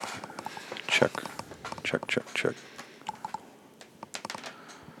Check, check, check.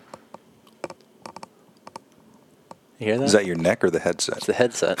 You hear that? Is that your neck or the headset? It's the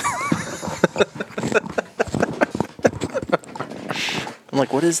headset. I'm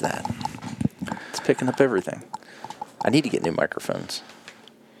like, what is that? It's picking up everything. I need to get new microphones.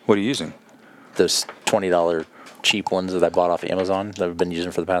 What are you using? Those $20 cheap ones that I bought off Amazon that I've been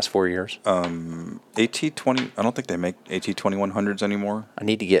using for the past 4 years. AT20, I don't think they make AT2100s anymore. I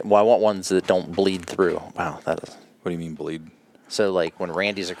need to get, well, I want ones that don't bleed through. Wow, that is. What do you mean bleed? So, like, when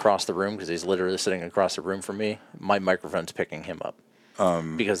Randy's across the room, because he's literally sitting across the room from me, my microphone's picking him up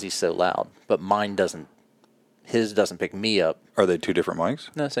because he's so loud. But mine doesn't. His doesn't pick me up. Are they two different mics?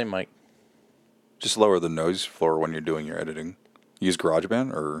 No, same mic. Just lower the noise floor when you're doing your editing. Use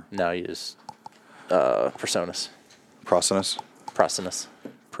GarageBand or No, I use Presonus. Prosonus? Prosonus.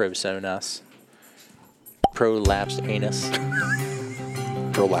 Prosonus. Prolapsed anus.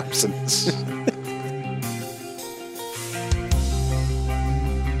 Prolapsins.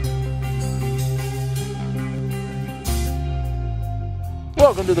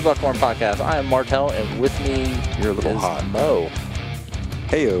 Welcome to the Buckhorn Podcast. I am Martel, and with me You're a little is hot. Mo.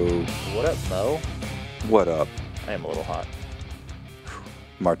 Heyo. What up, Mo? What up? I am a little hot.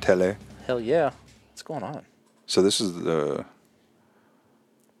 Martelle. Hell yeah. What's going on? So this is the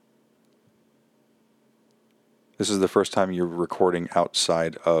first time you're recording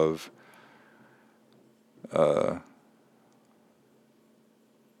outside of no,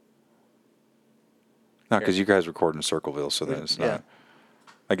 because you guys record in Circleville, so then it's not. Yeah.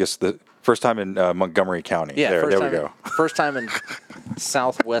 I guess the first time in Montgomery County. Yeah, there we time go. First time in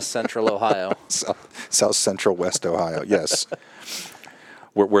southwest central Ohio. South Central West Ohio. Yes,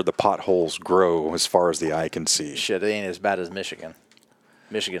 where the potholes grow as far as the eye can see. Shit, it ain't as bad as Michigan.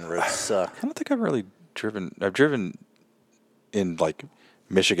 Michigan roads suck. I don't think I've really driven. I've driven in like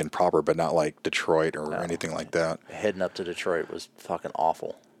Michigan proper, but not like Detroit or anything like that. Heading up to Detroit was fucking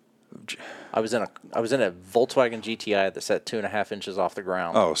awful. I was in a Volkswagen GTI that sat 2.5 inches off the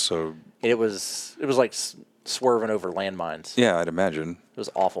ground. Oh, so It was like swerving over landmines. yeah, I'd imagine. It was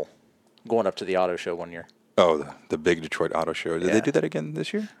awful. Going up to the auto show one year. Oh, the big Detroit Auto Show. Did Yeah. they do that again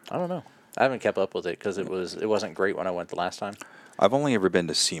this year? I don't know. I haven't kept up with it because it wasn't great when I went the last time. I've only ever been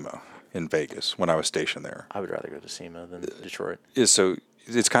to SEMA in Vegas when I was stationed there. I would rather go to SEMA than Detroit. So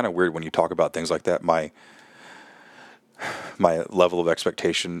it's kind of weird when you talk about things like that. My level of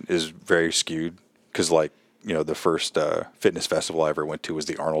expectation is very skewed because, like, you know, the first fitness festival I ever went to was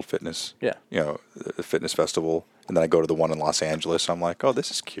the Arnold Fitness. Yeah. You know, the fitness festival, and then I go to the one in Los Angeles. I'm like, oh,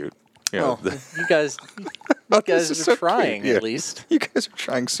 this is cute. You know, Well, you guys this is are so trying cute. Yeah. at least. You guys are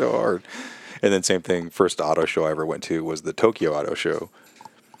trying so hard. And then same thing. First auto show I ever went to was the Tokyo Auto Show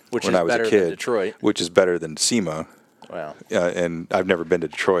Which when is I was better a kid, than Detroit. which is better than SEMA. Well, And I've never been to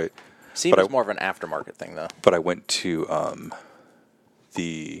Detroit. SEMA's more of an aftermarket thing, though. But I went to I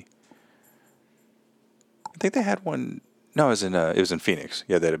think they had one. No, it was in Phoenix.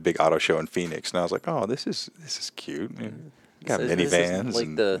 Yeah, they had a big auto show in Phoenix, and I was like, oh, this is cute. You got This is minivans, like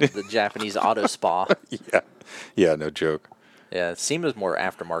and the Japanese auto spa. yeah, no joke. Yeah, SEMA's more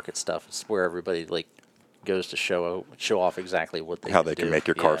aftermarket stuff. It's where everybody like goes to show off exactly what How they can make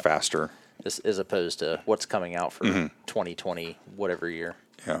your car Yeah. faster. As opposed to what's coming out for 2020 whatever year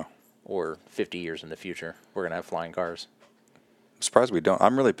Yeah, or 50 years in the future. We're gonna have flying cars. I'm surprised we don't.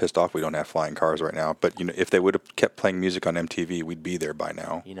 I'm really pissed off we don't have flying cars right now. But you know, if they would have kept playing music on MTV, we'd be there by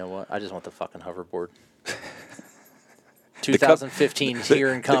now. You know what? I just want the fucking hoverboard. 2015 is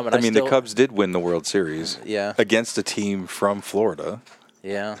here and coming. The Cubs did win the World Series. Yeah. Against a team from Florida.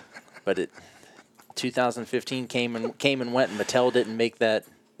 Yeah, but 2015 came and went, and Mattel didn't make that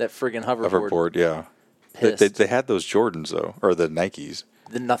friggin' hoverboard. Hoverboard, yeah. Pissed. They had those Jordans though, or the Nikes.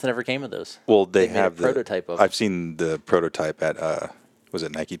 Then nothing ever came of those. Well, they made a have the prototype of. I've seen the prototype at was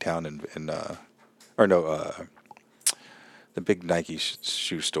it Nike Town the big Nike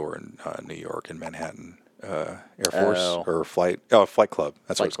shoe store in New York in Manhattan, Air Force or Flight Club.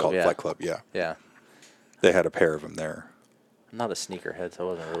 That's what it's called, Yeah. Flight Club. Yeah, Yeah, they had a pair of them there. I'm not a sneakerhead, so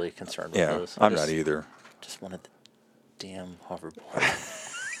I wasn't really concerned with Yeah, those. I'm not either. Just wanted the damn hoverboard.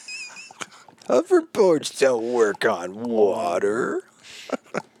 Hoverboards don't work on water.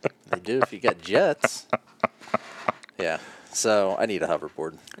 They do if you got jets. Yeah. So I need a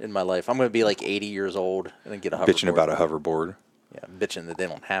hoverboard in my life. I'm going to be like 80 years old and then get a hoverboard. Bitching about a hoverboard. Yeah, bitching that they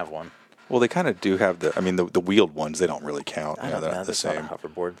don't have one. Well, they kind of do have the wheeled ones. They don't really count. I You don't know, know. they're the That's not same. a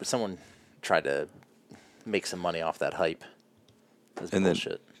hoverboard, but someone tried to make some money off that hype. That's And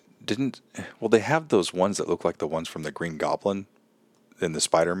bullshit. They have those ones that look like the ones from the Green Goblin and the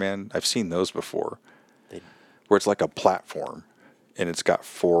Spider-Man. I've seen those before, where it's like a platform, and it's got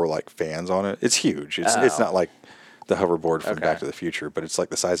 4 like fans on it. It's huge. It's not like the hoverboard from Back to the Future, but it's like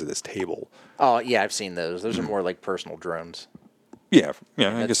the size of this table. Oh yeah, I've seen those. Those are more like personal drones. Yeah,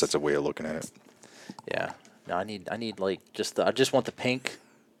 I guess that's a way of looking at it. Yeah. No, I need like I just want the pink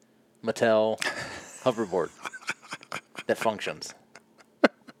Mattel hoverboard that functions.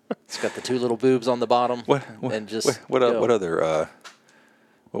 It's got the 2 little boobs on the bottom. What other?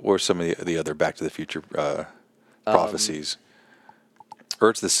 What were some of the other Back to the Future prophecies? Or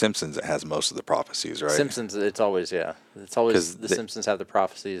it's The Simpsons that has most of the prophecies, right? Simpsons, it's always the Simpsons have the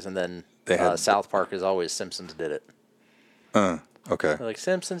prophecies, and then South Park is always Simpsons did it. Okay. They're like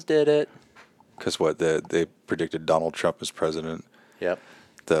Simpsons did it. Because they predicted Donald Trump as president. Yep.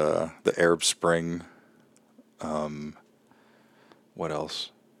 The Arab Spring. What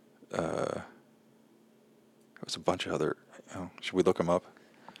else? There was a bunch of other. Should we look them up?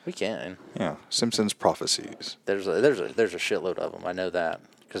 We can. Yeah, Simpsons prophecies. There's a shitload of them. I know that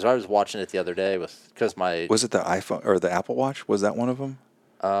because I was watching it the other day was it the iPhone or the Apple Watch? Was that one of them?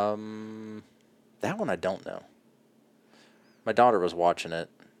 That one I don't know. My daughter was watching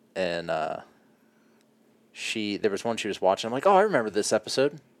it, and there was one she was watching. I'm like, oh, I remember this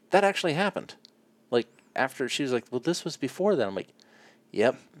episode. That actually happened. Like after she was like, well, this was before then. I'm like,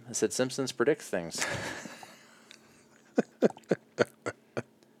 yep. I said Simpsons predicts things.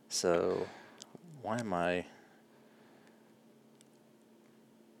 So, why am I?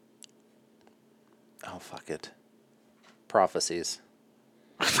 Oh, fuck it. Prophecies.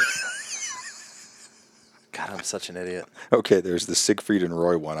 God, I'm such an idiot. Okay, there's the Siegfried and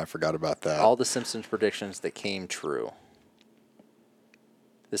Roy one. I forgot about that. All the Simpsons predictions that came true.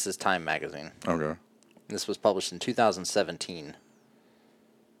 This is Time Magazine. Okay. This was published in 2017.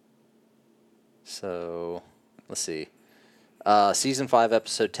 So, let's see. Season 5,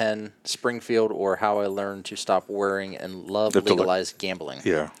 Episode 10, Springfield, or How I Learned to Stop Worrying and Love Legalized Gambling.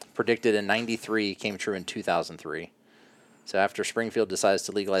 Yeah. Predicted in 93, came true in 2003. So after Springfield decides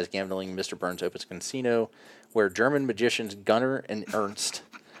to legalize gambling, Mr. Burns opens a casino where German magicians Gunnar and Ernst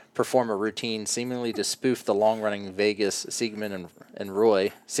perform a routine seemingly to spoof the long-running Vegas Siegfried and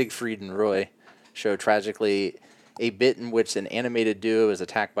Roy show. Tragically, a bit in which an animated duo is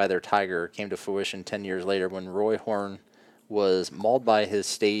attacked by their tiger came to fruition 10 years later when Roy Horn was mauled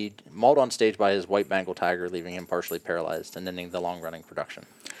on stage by his white Bengal tiger, leaving him partially paralyzed and ending the long-running production.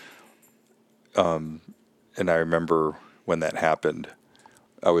 And I remember when that happened,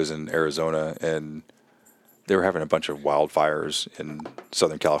 I was in Arizona, and they were having a bunch of wildfires in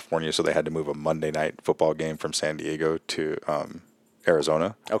Southern California, so they had to move a Monday night football game from San Diego to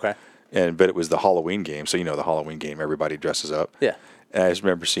Arizona. Okay. But it was the Halloween game, so the Halloween game, everybody dresses up. Yeah. And I just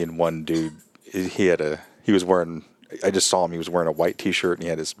remember seeing one dude, he was wearing, I just saw him, he was wearing a white t-shirt, and he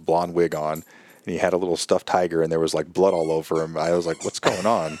had his blonde wig on, and he had a little stuffed tiger, and there was like blood all over him. I was like, what's going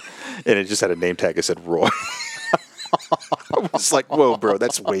on? And it just had a name tag that said Roy. I was like, whoa, bro,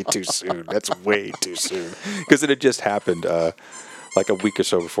 that's way too soon. That's way too soon. Because it had just happened like a week or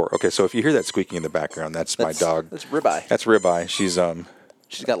so before. Okay, so if you hear that squeaking in the background, that's my dog. That's Ribeye. That's Ribeye. She's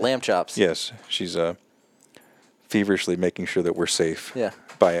got lamb chops. Yes, she's feverishly making sure that we're safe. Yeah.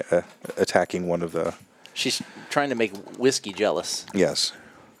 By attacking one of the. She's trying to make Whiskey jealous. Yes.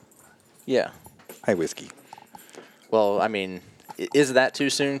 Yeah. Hi, Whiskey. Well, I mean, is that too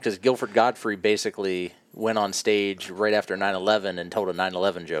soon? Because Guilford Godfrey basically went on stage right after 9/11 and told a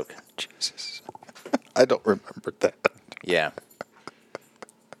 9/11 joke. Jesus. I don't remember that. Yeah.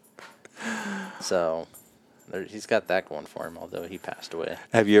 So, he's got that going for him, although he passed away.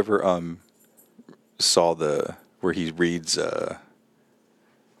 Have you ever saw where he reads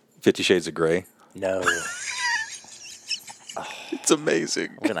 50 Shades of Grey? No. It's amazing.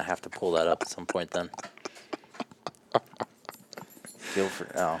 I'm going to have to pull that up at some point then.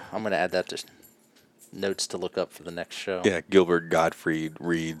 Guilford. Oh, I'm going to add that to notes to look up for the next show. Yeah, Gilbert Gottfried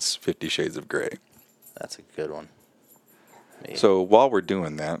reads 50 Shades of Grey. That's a good one. Maybe. So while we're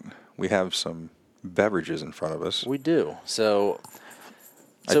doing that, we have some beverages in front of us. We do.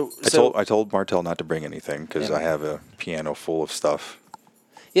 I told Martel not to bring anything because I have a piano full of stuff.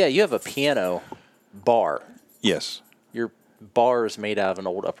 Yeah, you have a piano bar. Yes. Your bar is made out of an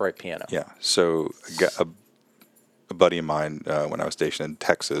old upright piano. Yeah. So a buddy of mine, when I was stationed in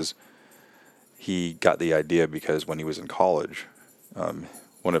Texas, he got the idea because when he was in college,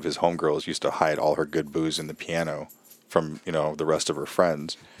 one of his homegirls used to hide all her good booze in the piano from the rest of her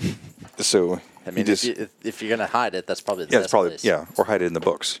friends. So I mean, if you're gonna hide it, that's probably the best place. Yeah, or hide it in the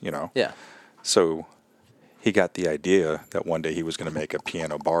books. Yeah. So he got the idea that one day he was going to make a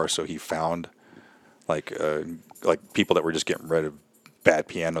piano bar. So he found like people that were just getting rid of bad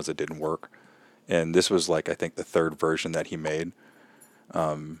pianos that didn't work, and this was I think the third version that he made.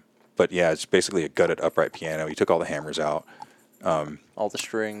 But yeah, it's basically a gutted upright piano. He took all the hammers out, All the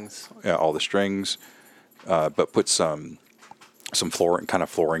strings. yeah, all the strings, but put some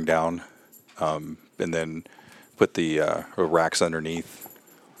flooring down, and then put the racks underneath,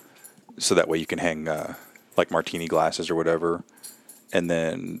 so that way you can hang like martini glasses or whatever. And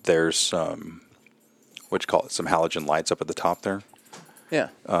then there's some some halogen lights up at the top there. Yeah.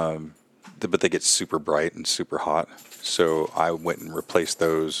 But they get super bright and super hot. So I went and replaced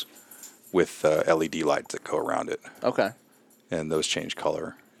those with LED lights that go around it, Okay. and those change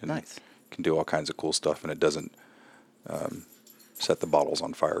color. And Nice. can do all kinds of cool stuff, and it doesn't set the bottles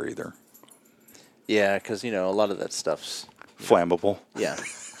on fire either. Yeah, because a lot of that stuff's Flammable. yeah.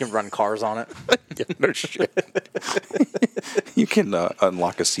 You can run cars on it. Yeah, no shit. You can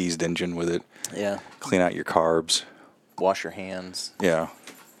unlock a seized engine with it. Yeah. Clean out your carbs. Wash your hands. Yeah.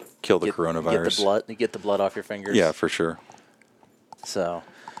 Kill the coronavirus. Get the blood off your fingers. Yeah, for sure. So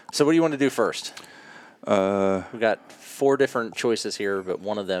what do you want to do first? We got 4 different choices here, but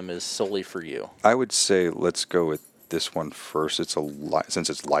one of them is solely for you. I would say let's go with this one first. It's since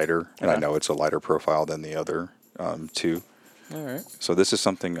it's lighter, and I Okay. know it's a lighter profile than the other two. All right. So this is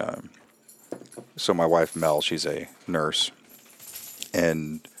something. So my wife Mel, she's a nurse,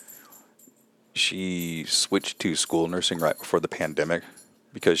 and she switched to school nursing right before the pandemic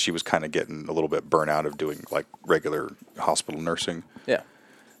because she was kind of getting a little bit burnt out of doing like regular hospital nursing. Yeah.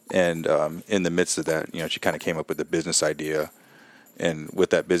 And in the midst of that, she kind of came up with a business idea, and with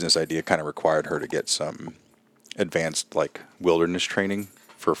that business idea, kind of required her to get some advanced like wilderness training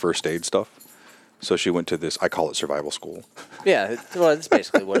for first aid stuff. So she went to this. I call it survival school. Yeah. That's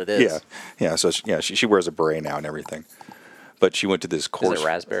basically what it is. Yeah, yeah. So she wears a beret now and everything, but she went to this course. Is it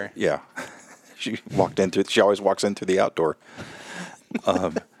raspberry? Yeah, she walked in through. She always walks in through the outdoor.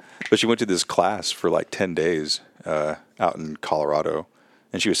 But she went to this class for like 10 days out in Colorado,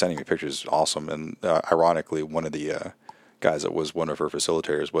 and she was sending me pictures. Awesome. And ironically, one of the guys that was one of her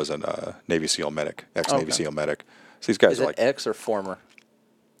facilitators was a Navy SEAL medic, ex-Navy Okay. SEAL medic. So these guys Is are it like ex or former?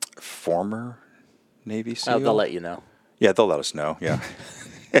 former Navy SEAL. Oh, they'll let you know. Yeah, they'll let us know. Yeah.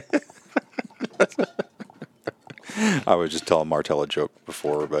 I was just telling Martell a joke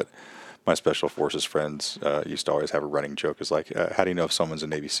before, but my special forces friends used to always have a running joke. It's like, how do you know if someone's a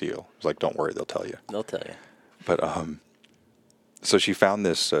Navy SEAL? It's like, don't worry, they'll tell you. They'll tell you. But so she found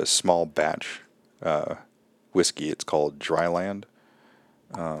this small batch whiskey. It's called Dryland,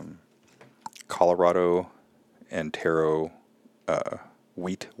 Colorado Antero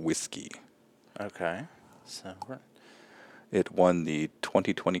wheat whiskey. Okay. So It won the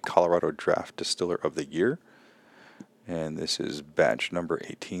 2020 Colorado Draft Distiller of the Year. And this is batch number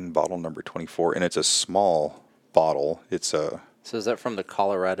 18, bottle number 24. And it's a small bottle. It's a... So is that from the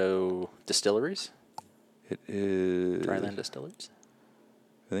Colorado distilleries? It is... Dryland distilleries?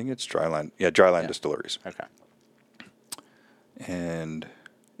 I think it's Dryland. Yeah, Dryland Yeah. Distilleries. Okay. And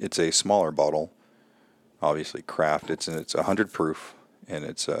it's a smaller bottle. Obviously craft. It's 100 proof. And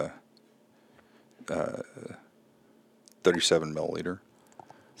it's a 37 milliliter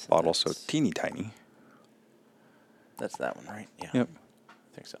bottle. So that's- teeny tiny. That's that one, right? Yeah. Yep.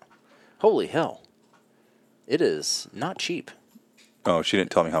 I think so. Holy hell. It is not cheap. Oh, she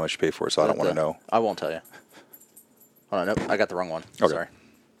didn't tell me how much to pay for it, so I don't want to know. I won't tell you. Hold on. Nope. I got the wrong one. Okay. Sorry.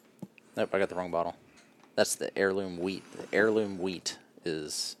 Nope. I got the wrong bottle. That's the heirloom wheat. The heirloom wheat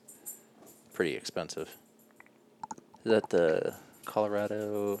is pretty expensive. Is that the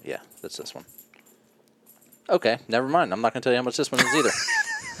Colorado? Yeah, that's this one. Okay. Never mind. I'm not going to tell you how much this one is either.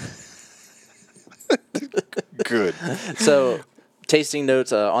 Good. So, tasting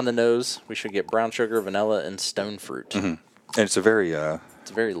notes on the nose. We should get brown sugar, vanilla, and stone fruit. Mm-hmm. And it's a very,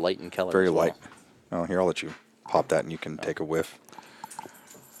 It's very light in color. very as well. light. Oh, here, I'll let you pop that and you can take a whiff.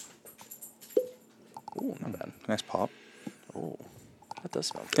 Ooh, not bad. Nice pop. Ooh, that does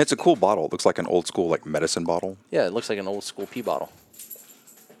smell good. It's a cool bottle. It looks like an old school like medicine bottle. Yeah, it looks like an old school pea bottle.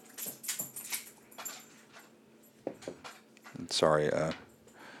 Sorry,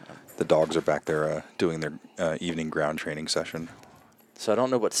 the dogs are back there doing their evening ground training session. So I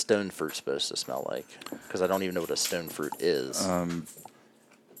don't know what stone fruit's supposed to smell like because I don't even know what a stone fruit is.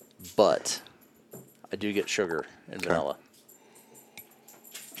 But I do get sugar and vanilla.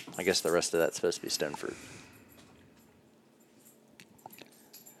 I guess the rest of that's supposed to be stone fruit.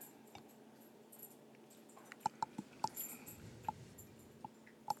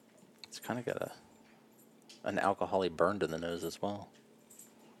 It's kind of got an alcohol-y burn to the nose as well.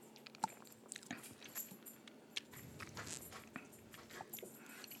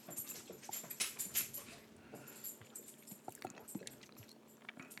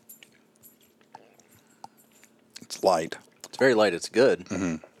 It's light. It's very light. It's good.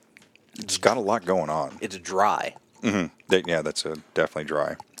 It's got a lot going on. It's dry. Yeah, that's definitely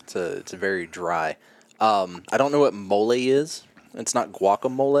dry. It's a very dry. I don't know what mole is. It's not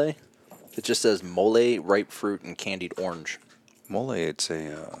guacamole. It just says mole, ripe fruit, and candied orange. Mole, it's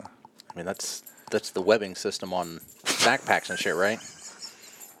I mean, that's the webbing system on backpacks and shit, right?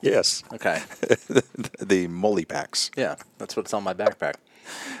 yes, Okay. the mole packs. Yeah, that's what's on my backpack.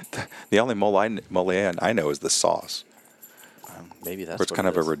 The only mole I know is the sauce. Maybe that's Where it's what kind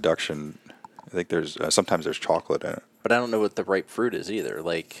it of a is. reduction. I think there's sometimes there's chocolate in it. But I don't know what the ripe fruit is either.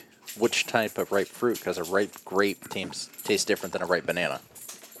 Like, which type of ripe fruit? Because a ripe grape tastes different than a ripe banana.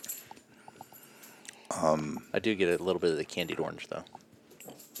 I do get a little bit of the candied orange, though.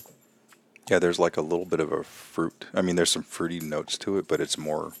 Yeah, there's like a little bit of a fruit. I mean, there's some fruity notes to it, but it's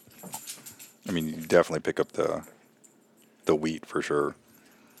more. I mean, you definitely pick up the wheat for sure.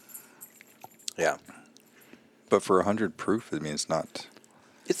 Yeah. But for 100 proof, I mean, it's not.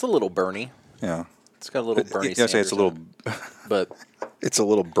 It's a little burny. Yeah. It's got a little Bernie Yeah, I say Sanders it's a little. in it. But It's a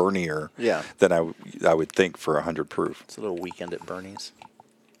little burnier. Yeah. Than I would think for 100 proof. it's a little weekend at Bernie's.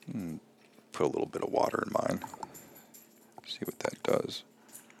 Put a little bit of water in mine. See what that does.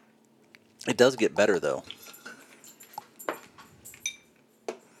 It does get better, though.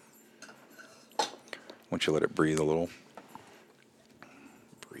 Once you let it breathe a little.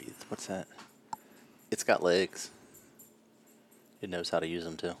 Breathe. What's that? It's got legs. It knows how to use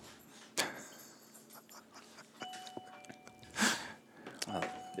them, too.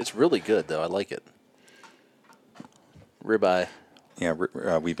 It's really good, though. I like it. Ribeye. Yeah,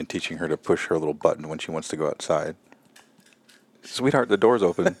 we've been teaching her to push her little button when she wants to go outside. Sweetheart, the door's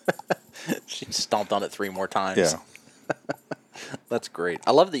open. She stomped on it 3 more times. Yeah. That's great.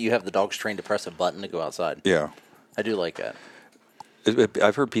 I love that you have the dogs trained to press a button to go outside. Yeah. I do like that.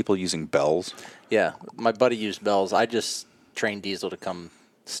 I've heard people using bells. Yeah. My buddy used bells. I just trained Diesel to come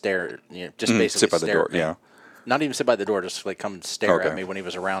stare, just basically sit by the stare door, at me. yeah. Not even sit by the door, just like come stare Okay. at me when he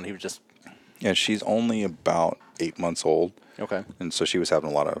was around. He was just, Yeah, she's only about 8 months old. okay. And so she was having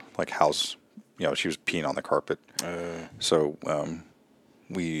a lot of like house, she was peeing on the carpet. So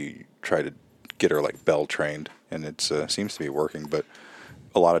we try to get her like bell trained, and it seems to be working. But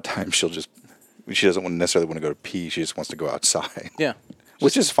a lot of times she doesn't necessarily want to go to pee. She just wants to go outside. Yeah.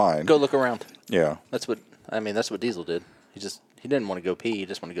 Which is fine. Go look around. Yeah. That's what Diesel did. He didn't want to go pee. He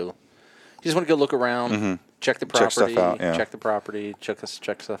just wanted to go look around, check the property, Check stuff out, yeah. check the property, check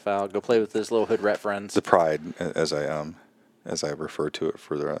stuff out, go play with his little hood rat friends. The pride, as I refer to it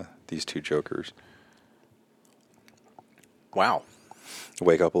for these 2 jokers. Wow.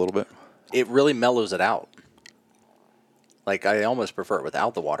 Wake up a little bit. It really mellows it out. Like, I almost prefer it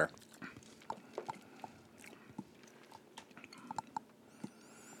without the water.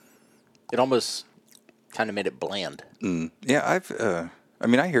 It almost kind of made it bland. Yeah,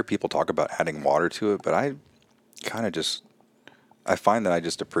 I hear people talk about adding water to it, but I find that I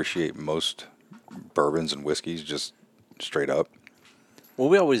just appreciate most bourbons and whiskeys just straight up. Well,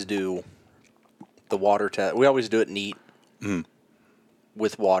 we always do the water test. We always do it neat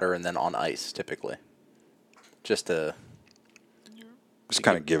with water and then on ice, typically. Just to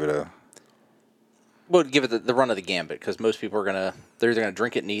kind of give it a. Well, give it the run of the gambit, because most people they're either gonna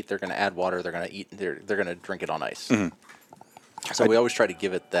drink it neat, they're gonna add water, they're gonna drink it on ice. So we always try to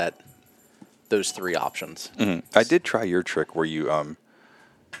give it those 3 options. I did try your trick where you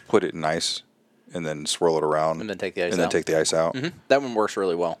put it in ice and then swirl it around And then take the ice and out. then take the ice out. That one works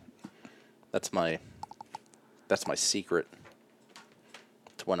really well. That's my secret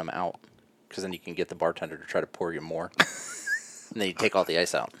to when I'm out, because then you can get the bartender to try to pour you more, and then you take all the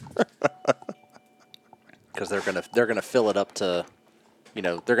ice out. Because they're gonna fill it up to,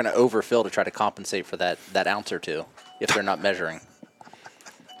 they're gonna overfill to try to compensate for that ounce or 2 if they're not measuring.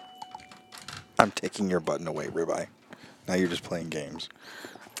 I'm taking your button away, ribeye. Now you're just playing games.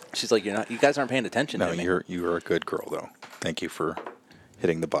 She's like, you guys aren't paying attention No, to me. you're a good girl though. Thank you for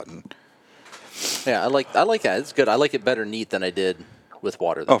hitting the button. Yeah, I like that. It's good. I like it better neat than I did with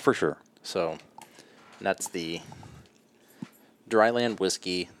water, though. Oh, for sure. So, and that's the Dryland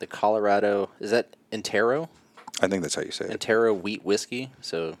whiskey, the Colorado. Is that Intero? I think that's how you say it. Intero wheat whiskey,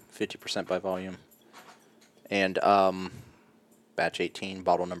 so 50% by volume. And batch 18,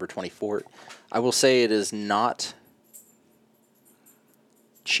 bottle number 24. I will say it is not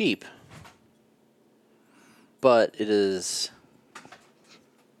cheap, but it is.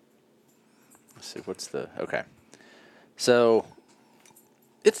 Let's see, okay. So,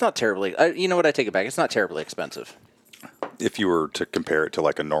 it's not terribly. You know what? I take it back. It's not terribly expensive. If you were to compare it to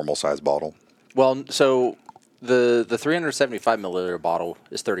like a normal size bottle. Well, so The 375 milliliter bottle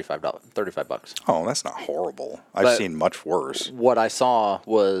is $35. Oh, that's not horrible. I've But- seen much worse. What I saw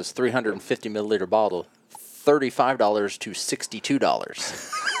was 350 milliliter bottle, $35 to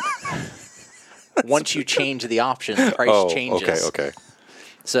 $62. Once you change the option, the price changes. Okay.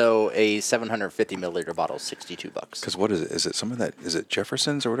 So a 750 milliliter bottle is $62. Because what is it? Is it some of that? Is it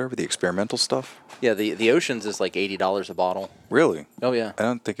Jefferson's or whatever, the experimental stuff? Yeah, the Oceans is like $80 a bottle. Really? Oh yeah.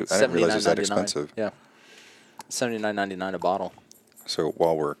 I didn't realize it was that $79.99. expensive. Yeah. $79.99 a bottle. So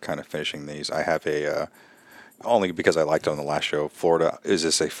while we're kind of finishing these, I have a only because I liked it on the last show. Florida, is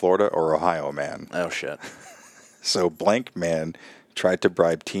this a Florida or Ohio man? Oh shit. So blank man tried to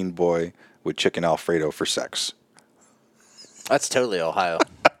bribe teen boy with chicken Alfredo for sex. That's totally Ohio.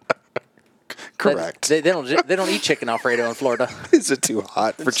 Correct. They don't eat chicken Alfredo in Florida. Is it too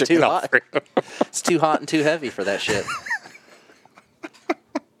hot for It's chicken too hot. Alfredo? It's too hot and too heavy for that shit.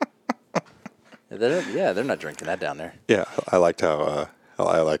 They're not drinking that down there. Yeah, I liked how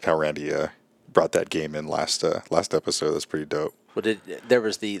Randy brought that game in last episode. That's pretty dope. Well, there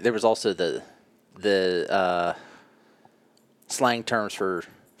was also the slang terms for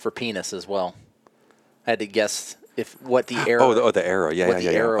penis as well. I had to guess what the era. The arrow. Yeah. the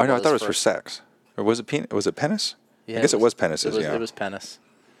arrow Oh no, I thought it was was for sex. Or was it Was it penis? Yeah, I guess it was penises. It was penis.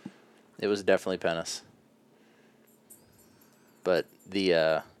 It was definitely penis. But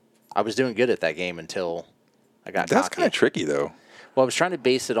I was doing good at that game until I got That's cocky. kind of tricky though. Well, I was trying to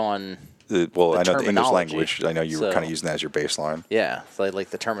base it on I know the English terminology. language. I know you were So- kind of using that as your baseline. Yeah, so like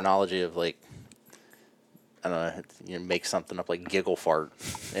the terminology of like, I don't know, you make something up like giggle fart,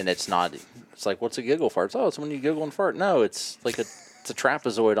 and it's not. It's like, what's a giggle fart? It's when you giggle and fart. No, it's like it's a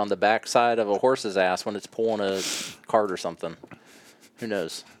trapezoid on the backside of a horse's ass when it's pulling a cart or something. Who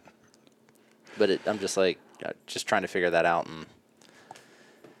knows? But I'm just like just trying to figure that out, and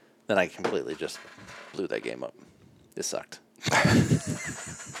then I completely just blew that game up. It sucked.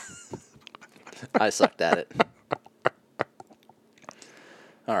 I sucked at it.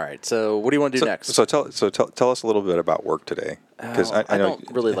 All right. So, what do you want to do next? So tell us a little bit about work today, because I know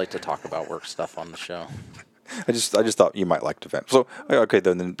don't really like to talk about work stuff on the show. I just thought you might like to vent. So okay,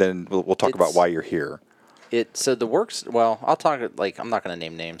 then we'll talk about why you're here. So the works. Well, I'll talk. Like, I'm not going to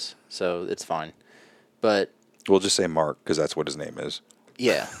name names, so it's fine. But We'll just say Mark because that's what his name is.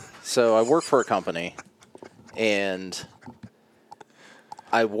 yeah. So I work for a company, and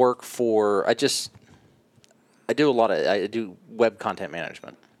I work for. I do web content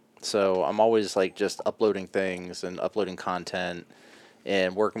management. So I'm always like just uploading things and uploading content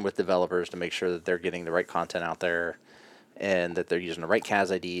and working with developers to make sure that they're getting the right content out there and that they're using the right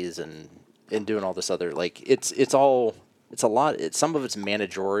CAS IDs and doing all this other, like, it's a lot. Some of it's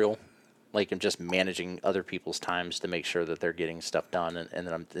managerial. Like, I'm just managing other people's times to make sure that they're getting stuff done, and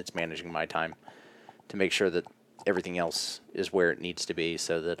then it's managing my time to make sure that everything else is where it needs to be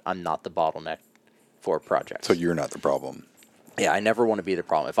so that I'm not the bottleneck for projects. So you're not the problem. Yeah, I never want to be the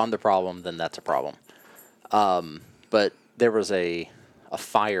problem. If I'm the problem, then that's a problem. But there was a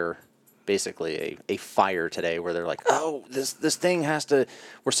fire, basically a fire today where they're like, oh, this thing has to,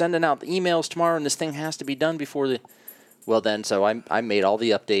 we're sending out the emails tomorrow and this thing has to be done before the, well then, so I made all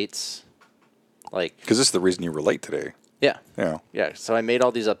the updates. Like, Because this is the reason you were late today. yeah. Yeah. Yeah, so I made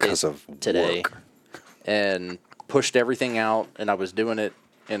all these updates of today work. and pushed everything out, and I was doing it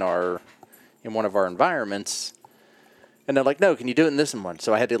in one of our environments. And they're like, no, can you do it in this one?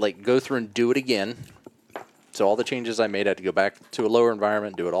 So I had to like go through and do it again. So all the changes I made, I had to go back to a lower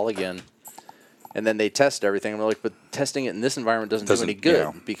environment, do it all again. And then they test everything. And they're like, but testing it in this environment doesn't do any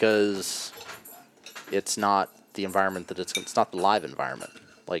good yeah. because it's not the environment that it's not the live environment.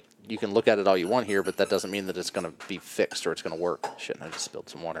 Like, you can look at it all you want here, but that doesn't mean that it's going to be fixed or it's going to work. Shit, I just spilled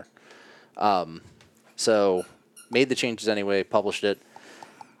some water. So made the changes anyway, published it.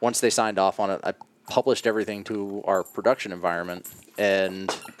 Once they signed off on it, I published everything to our production environment,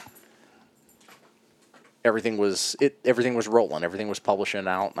 and everything was rolling. Everything was publishing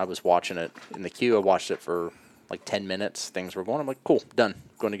out, and I was watching it in the queue. I watched it for like 10 minutes. Things were going. I'm like, cool, done.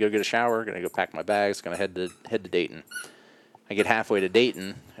 Going to go get a shower. Going to go pack my bags. Going to head to Dayton. I get halfway to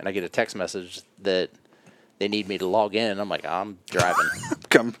Dayton, and I get a text message that they need me to log in. I'm like, I'm driving.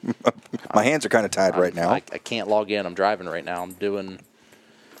 My hands are kind of tied right now. I can't log in. I'm driving right now. I'm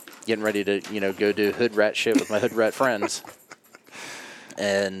getting ready to, go do hood rat shit with my hood rat friends.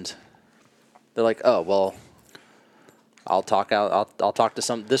 And they're like, oh, well, I'll talk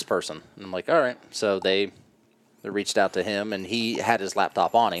to this person. And I'm like, all right. So they reached out to him, and he had his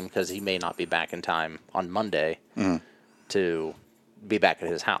laptop on him because he may not be back in time on Monday to be back at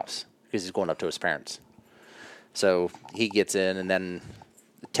his house because he's going up to his parents. So he gets in, and then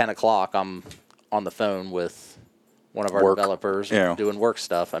 10 o'clock, I'm on the phone with one of our Work. developers Yeah. doing work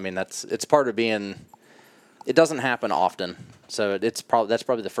stuff. I mean, it's part of being. It doesn't happen often, so that's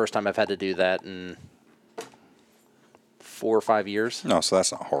probably the first time I've had to do that in 4 or 5 years. No, so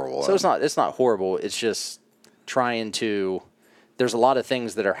that's not horrible. So it's not horrible. It's just trying to. There's a lot of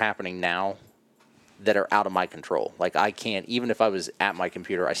things that are happening now that are out of my control. Like I can't, even if I was at my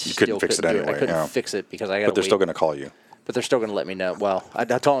computer, I still couldn't fix it do anyway, I couldn't yeah. fix it because I got. But they're still going to call you. But they're still going to let me know. Well, I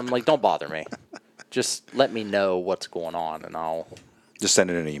told them like, don't bother me. Just let me know what's going on, and I'll. Just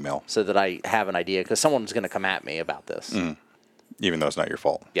send it an email, So that I have an idea, because someone's going to come at me about this. even though it's not your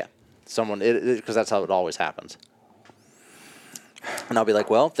fault. Yeah, someone, because that's how it always happens. And I'll be like,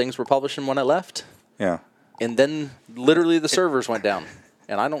 well, things were publishing when I left, Yeah. and then literally the servers went down,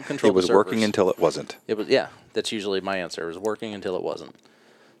 and I don't control. It was the servers. working until it wasn't. It was, yeah. That's usually my answer. It was working until it wasn't.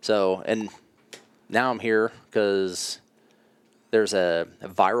 So, and now I'm here because there's a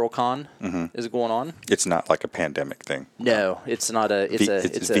ViralCon is going on. It's not like a pandemic thing. No, it's not a. It's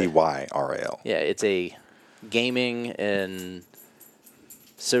It's a VYRAL. Yeah, it's a gaming and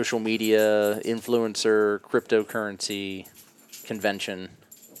social media influencer cryptocurrency convention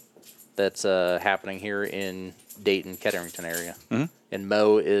that's happening here in Dayton, Ketterington area. Mm-hmm. And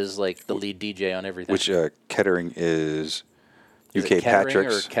Mo is like the lead DJ on everything. Which Kettering is Is UK it Kettering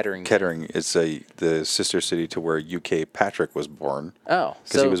Patrick's. or Kettering? Kettering is the sister city to where UK Patrick was born. Oh,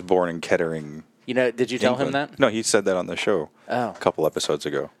 Because so he was born in Kettering. you know, did you tell him England. that? No, he said that on the show a couple episodes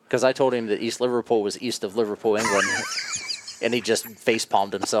ago. Because I told him that East Liverpool was east of Liverpool, England, and he just face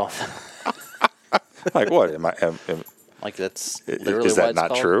palmed himself. Like what? Like that's Is literally that why it's not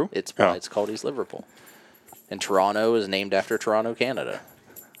called, true? It's why Oh. it's called East Liverpool. And Toronto is named after Toronto, Canada.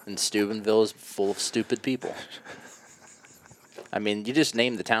 And Steubenville is full of stupid people. I mean, you just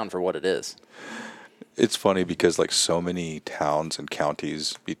name the town for what it is. It's funny because like so many towns and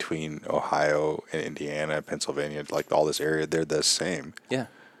counties between Ohio and Indiana, Pennsylvania, like all this area, they're the same. Yeah.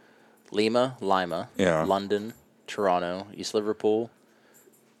 Lima, Yeah. London, Toronto, East Liverpool.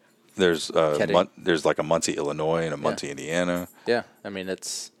 There's Kettering. there's like a Muncie, Illinois, and a Muncie, Indiana. Yeah, I mean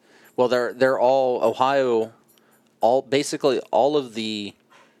it's well, they're all Ohio. Basically all of the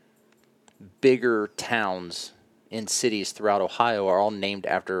bigger towns and cities throughout Ohio are all named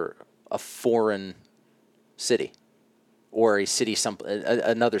after a foreign city or a city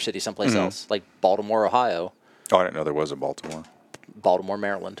another city someplace else, like Baltimore, Ohio, Oh, I didn't know there was a Baltimore. Baltimore,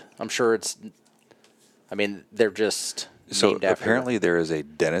 Maryland. I'm sure it's. I mean, they're just So named after. apparently there is a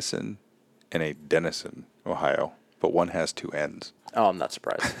Denison and a Denison, Ohio, but one has two N's. Oh, I'm not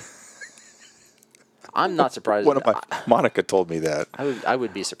surprised. I'm not surprised. One of Monica told me that I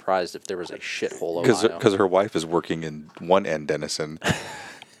would be surprised if there was a shithole Ohio. because her wife is working in one N Denison.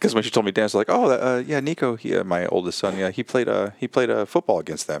 Because when she told me Denison, like, oh yeah, Nico, my oldest son, yeah, he played football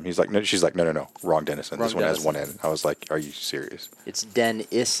against them. He's like, no, she's like, no, wrong Denison. This one has one N. I was like, are you serious? It's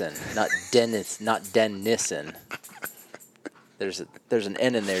Denison, not Dennis, not Denison. There's an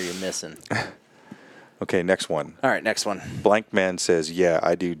N in there you're missing. Okay, next one. All right, next one. Blank man says, yeah,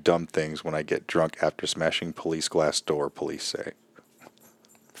 I do dumb things when I get drunk after smashing police glass door, police say.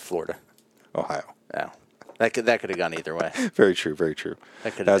 Florida. Ohio. Oh. That could have gone either way. Very true, very true.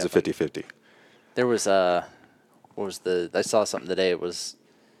 That could That was a definitely- 50-50. There was I saw something today. It was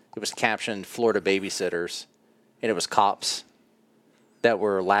captioned Florida babysitters, and it was cops that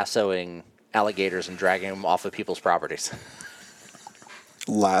were lassoing alligators and dragging them off of people's properties.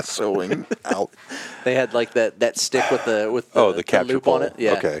 Lassoing out. They had like that stick with the the capture loop on pole. it.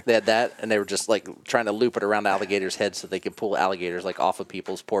 Yeah, Okay. They had that, and they were just like trying to loop it around the alligator's head so they could pull alligators like off of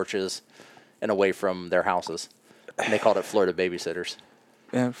people's porches and away from their houses. And they called it Florida babysitters.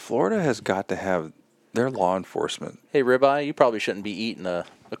 And Florida has got to have their law enforcement. Hey, ribeye, you probably shouldn't be eating a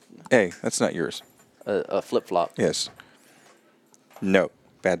Hey, that's not yours. flip flop. Yes. No.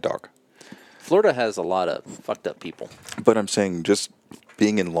 Bad dog. Florida has a lot of fucked up people. But I'm saying just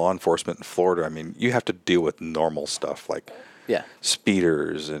being in law enforcement in Florida, I mean, you have to deal with normal stuff like Yeah,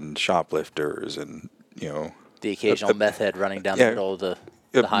 speeders and shoplifters and, the occasional meth head running down yeah, the middle of the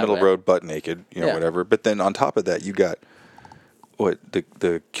highway. middle road butt naked, Yeah. whatever. But then on top of that, you got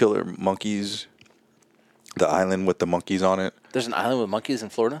the killer monkeys, the island with the monkeys on it. There's an island with monkeys in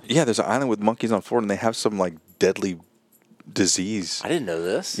Florida? Yeah, there's an island with monkeys on Florida, and they have some like deadly disease. I didn't know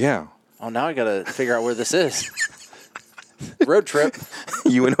this. Yeah. Oh, now I got to figure out where this is. Road trip.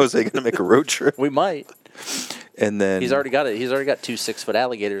 You and Jose going to make a road trip, We might. and then He's already got it. He's already got 2 6-foot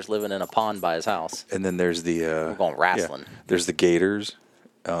alligators living in a pond by his house. And then there's the We're going wrestling. there's the gators,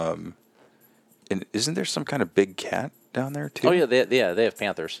 and isn't there some kind of big cat down there too? Oh yeah, they have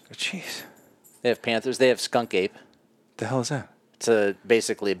panthers. Jeez, They have panthers. They have skunk ape. the hell is that? It's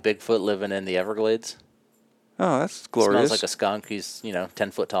basically a Bigfoot living in the Everglades. Oh, that's glorious. Smells like a skunk. He's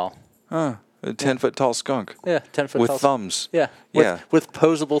 10 foot tall. A 10-foot tall skunk. Yeah, 10 foot with tall. thumbs. Yeah, with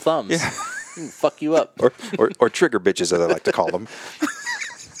posable thumbs. Yeah. Fuck you up. or trigger bitches, as I like to call them.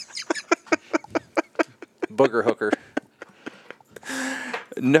 Booger hooker.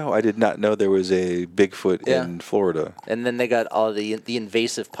 No, I did not know there was a Bigfoot in Florida. And then they got all the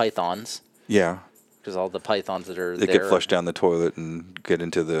invasive pythons. Yeah. Because all the pythons that are They there could flush down the toilet and get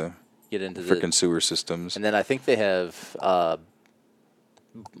into the freaking sewer systems. And then I think they have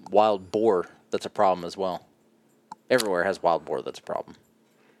wild boar that's a problem as well. Everywhere has wild boar that's a problem.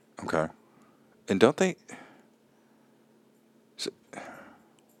 Okay. And don't they...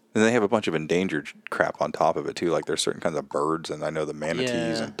 And they have a bunch of endangered crap on top of it, too. Like, there's certain kinds of birds, and I know the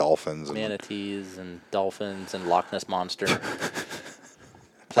manatees and dolphins. Manatees and dolphins and Loch Ness Monster.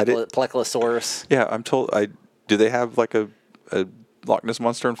 Plecosaurus. Yeah, I'm told... Do they have, like, a Loch Ness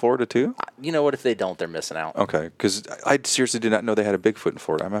Monster in Florida, too? You know what? If they don't, they're missing out. Okay, because I seriously did not know they had a Bigfoot in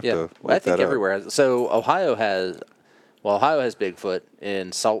Florida. I'm going to have to look I think that everywhere up. has. So Ohio has Bigfoot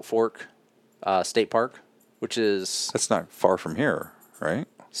in Salt Fork State Park, which is... That's not far from here, right?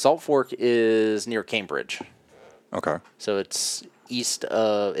 Salt Fork is near Cambridge. Okay. So it's east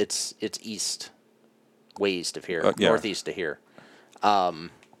ways of here, northeast of here.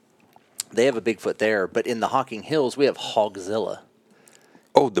 They have a Bigfoot there, but in the Hocking Hills we have Hogzilla.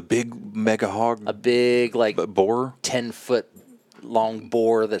 Oh, the big mega hog. A big boar, 10-foot long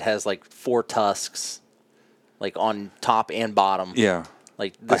boar that has like 4 tusks, like on top and bottom. Yeah,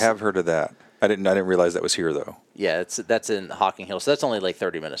 like I have heard of that. I didn't realize that was here though. Yeah, that's in Hocking Hills. So that's only like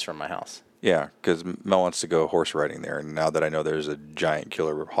 30 minutes from my house. Yeah, because Mel wants to go horse riding there, and now that I know there's a giant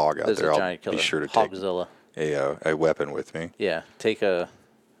killer hog out there, I'll be sure to Hogzilla. take a weapon with me. Yeah, take a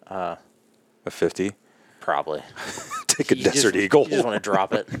 50. Probably. Take a Desert Eagle. You just want to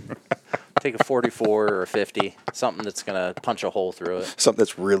drop it. Take a 44 or a 50, something that's going to punch a hole through it. Something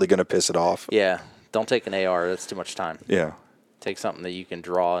that's really going to piss it off. Yeah, don't take an AR. That's too much time. Yeah. Take something that you can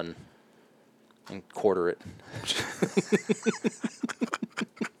draw and quarter it.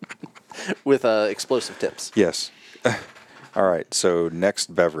 With explosive tips. Yes. All right, so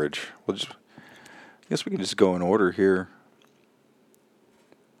next beverage. I guess we can just go in order here.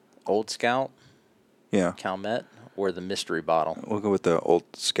 Old Scout. Yeah. Calmet or the mystery bottle. We'll go with the Old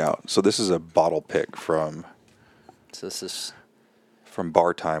Scout. So this is a bottle pick from. So this is from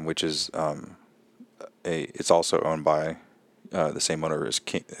Bar Time, which is it's also owned by the same owner as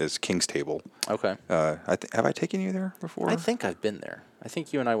King's Table. Okay. Have I taken you there before? I think I've been there. I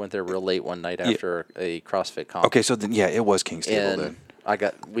think you and I went there real late one night after a CrossFit comp. Okay, so then it was King's Table then.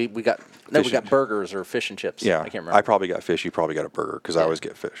 We got burgers or fish and chips. Yeah, I can't remember. I probably got fish. You probably got a burger because I always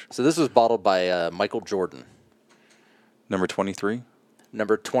get fish. So this was bottled by Michael Jordan. Number 23.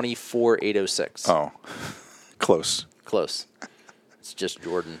 Number 24806. Oh, close. Close. It's just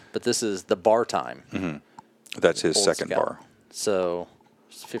Jordan, but this is the Bar Time. Mm-hmm. That's his second Scout. bar. So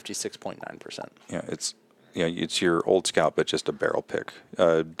it's 56.9%. Yeah, it's your Old Scout, but just a barrel pick.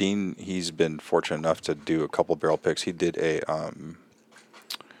 Dean, he's been fortunate enough to do a couple barrel picks. He did a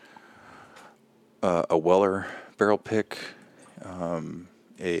Weller barrel pick,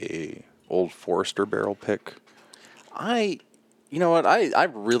 a Old Forester barrel pick. You know what? I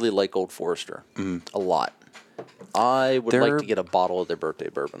really like Old Forester a lot. I would like to get a bottle of their birthday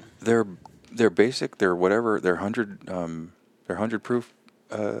bourbon. They're basic. They're whatever. They're 100 proof.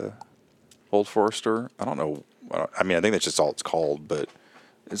 Old Forester. I don't know. I mean, I think that's just all it's called, but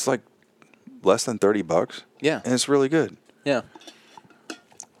it's like less than $30. Yeah, and it's really good. Yeah,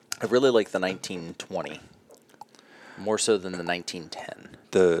 I really like the 1920 more so than the 1910.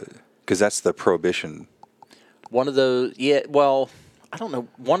 Because that's the Prohibition. One of those. Yeah. Well, I don't know.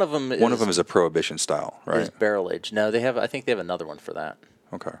 One of them is a Prohibition style, right? Is barrel aged. No, I think they have another one for that.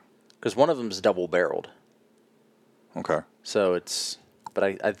 Okay. Because one of them is double barreled. Okay. So it's.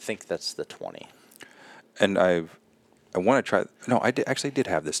 But I think that's the 20. And I want to try. No, I actually did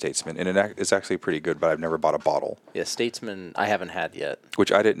have the Statesman, and it's actually pretty good. But I've never bought a bottle. Yeah, Statesman I haven't had yet. Which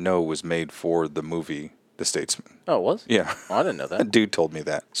I didn't know was made for the movie The Statesman. Oh, it was? Yeah. Oh, I didn't know that. A dude told me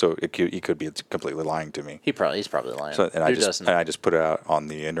that, so he could be completely lying to me. He's probably lying. So I just put it out on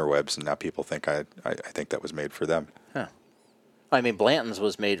the interwebs, and now people think I think that was made for them. Huh. I mean, Blanton's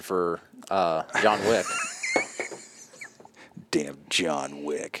was made for John Wick. Damn John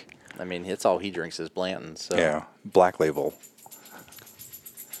Wick. I mean, it's all he drinks is Blanton's. So. Yeah, Black Label.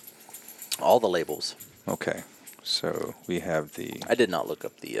 All the labels. Okay, so we have the. I did not look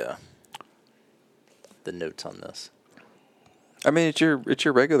up the notes on this. I mean, it's your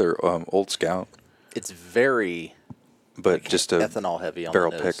regular Old Scout. It's very but just a ethanol heavy on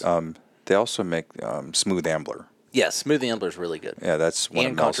barrel the nose. pick. They also make Smooth Ambler. Yes, Smooth Ambler is really good. Yeah, that's one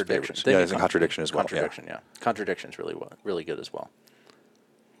And of Mel's Contradiction. favorites. They Yeah, make it's in Contradiction as well. Contradiction, yeah. Contradiction's really good as well.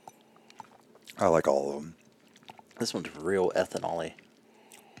 I like all of them. This one's real ethanol-y.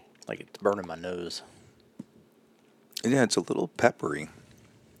 Like it's burning my nose. Yeah, it's a little peppery.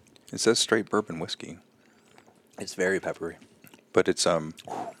 It says straight bourbon whiskey, It's very peppery. but it's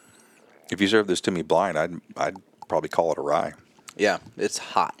if you serve this to me blind, I'd probably call it a rye. Yeah, it's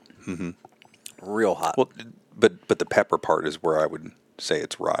hot. Mm-hmm. Real hot. Well, but the pepper part is where I would say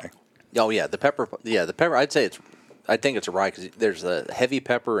it's rye. Oh yeah, the pepper. Yeah, the pepper. I think it's a rye because there's a heavy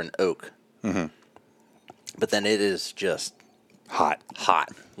pepper and oak. Mm-hmm. But then it is just Hot.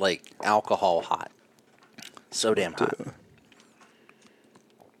 like alcohol hot. So damn hot.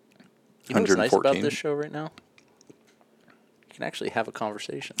 You know what's nice about 114. this show right now? You can actually have a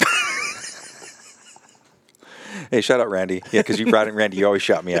conversation. Hey, shout out Randy. Yeah, because Randy, you always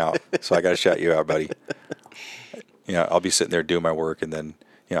shout me out, so I got to shout you out, buddy. I'll be sitting there doing my work, and then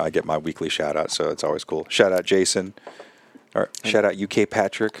I get my weekly shout out, so it's always cool. Shout out Jason, or shout out UK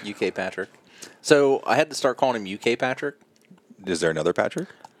Patrick. UK Patrick. So I had to start calling him UK Patrick. Is there another Patrick?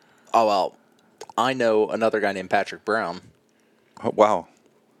 Oh well, I know another guy named Patrick Brown. Oh, wow,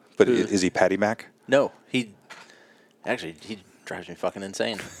 but Who? is he Patty Mac? No, he drives me fucking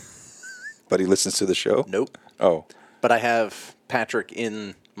insane. But he listens to the show. Nope. Oh, But I have Patrick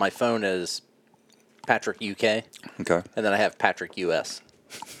in my phone as Patrick UK, okay. and then I have Patrick US.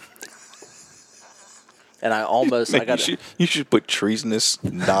 And I got You should put treasonous,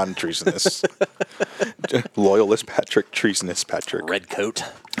 non-treasonous, loyalist Patrick, treasonous Patrick, red coat,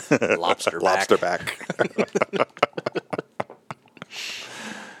 lobster back. lobster back.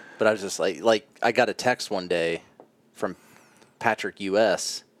 But I was just like I got a text one day from Patrick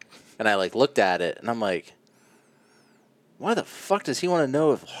US, and I looked at it, and I'm like, why the fuck does he want to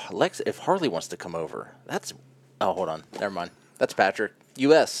know if Harley wants to come over? Oh, hold on, never mind. That's Patrick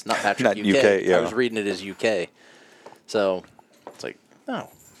US, not Patrick Not UK. UK, yeah. I was reading it as UK, so it's like, no,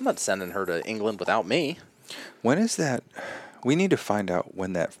 I'm not sending her to England without me. When is that? We need to find out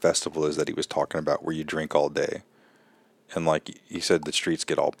when that festival is that he was talking about, where you drink all day, and he said the streets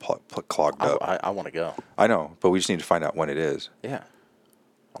get all clogged up. I want to go. I know, but we just need to find out when it is. Yeah.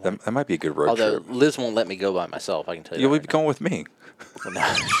 That might be a good road Although trip. Liz won't let me go by myself, I can tell you. You'll that be right going with me.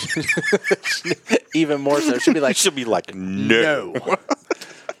 now. No. Even more so. She'll be like, She'll be like, no.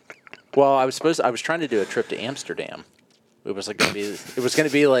 Well, I was trying to do a trip to Amsterdam. It was going to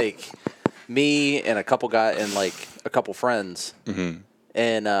be like me and a couple guys and a couple friends, Mm-hmm.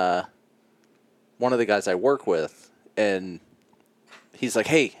 and one of the guys I work with, and he's like,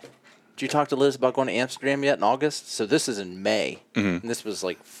 "Hey, did you talk to Liz about going to Amsterdam yet in August?" So this is in May, and this was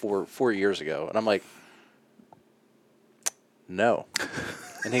four years ago, and I'm like, "No,"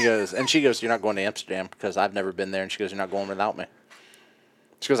 and she goes, "You're not going to Amsterdam because I've never been there," and she goes, "You're not going without me."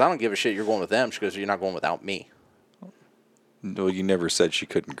 She goes, "I don't give a shit. You're going with them." She goes, "You're not going without me." No, you never said she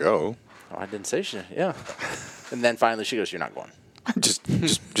couldn't go. Oh, I didn't say shit. Yeah. And then finally she goes, "You're not going.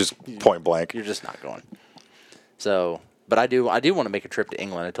 just point blank. You're just not going." So, but I do want to make a trip to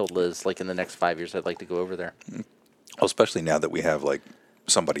England. I told Liz in the next 5 years I'd like to go over there. Well, especially now that we have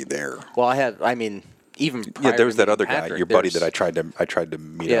somebody there. Well, even prior There was to that meeting other guy, Patrick, your buddy there's- that I tried to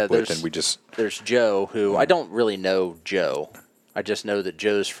meet up with, and we just. There's Joe, who I don't really know Joe. I just know that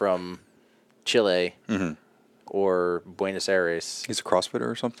Joe's from Chile or Buenos Aires. He's a CrossFitter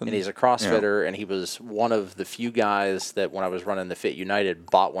or something? And he's a CrossFitter, and he was one of the few guys that when I was running the Fit United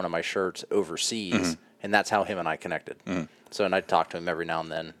bought one of my shirts overseas, and that's how him and I connected. So, and I talk to him every now and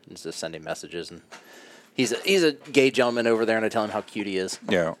then, and just send him messages, and he's a gay gentleman over there, and I tell him how cute he is.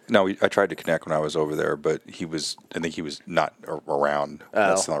 Yeah. No, I tried to connect when I was over there, but I think he was not around.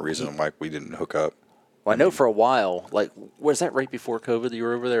 That's the only reason why we didn't hook up. Well, I know for a while, was that right before COVID that you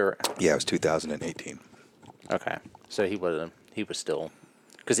were over there? Or? Yeah, it was 2018. Okay, so he was still,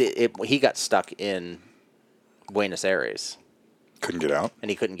 because he got stuck in Buenos Aires Couldn't get out? and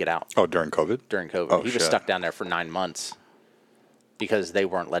he couldn't get out Oh, during COVID? during COVID. Oh, He was shit. stuck down there for 9 months because they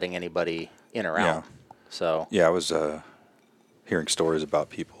weren't letting anybody in or out. Yeah. So Yeah, I was hearing stories about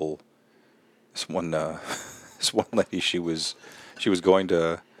people. This one lady, she was going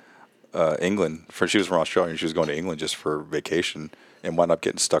to England she was from Australia, and she was going to England just for vacation, and wound up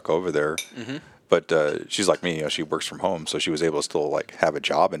getting stuck over there. Mm-hmm. But she's like me, she works from home, so she was able to still have a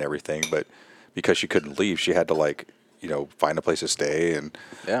job and everything. But because she couldn't leave, she had to find a place to stay and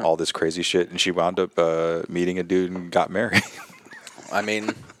all this crazy shit. And she wound up meeting a dude and got married. I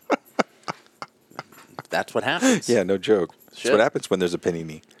mean, that's what happens. Yeah, no joke. That's Shit. what happens when there's a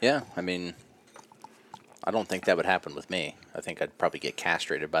panini. Yeah, I mean, I don't think that would happen with me. I think I'd probably get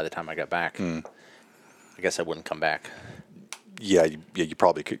castrated by the time I got back. I guess I wouldn't come back. Yeah, you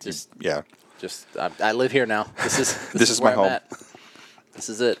probably could. Yeah. Just I live here now. This is my where I'm home. at. This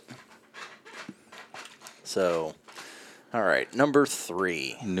is it. So, all right, number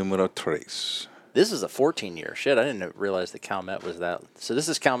 3. Numero tres. This is a 14-year. Shit, I didn't realize that Calmet was that. So this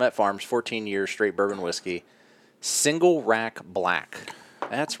is Calmet Farms, 14 years straight bourbon whiskey, single rack black.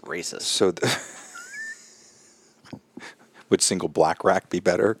 That's racist. So, would single black rack be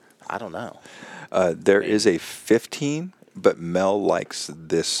better? I don't know. There is a 15, but Mel likes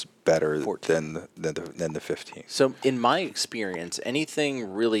this better 14. than the 15. So in my experience,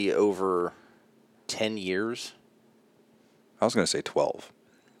 anything really over 10 years. I was going to say 12.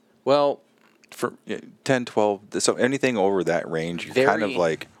 Well, For 10, 12, so anything over that range, you're kind of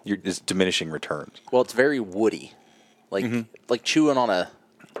like, you're just diminishing returns. well, it's very woody, like chewing on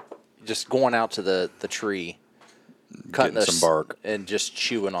just going out to the tree, cutting Getting some bark. and just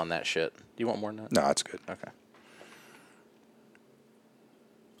chewing on that shit. Do you want more than that? No, that's good. Okay.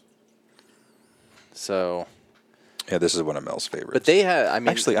 So, Yeah, this is one of Mel's favorites. but they have. I mean,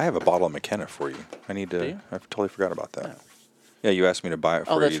 Actually, I have a bottle of McKenna for you. I need Do to. you? I totally forgot about that. Oh. Yeah, you asked me to buy it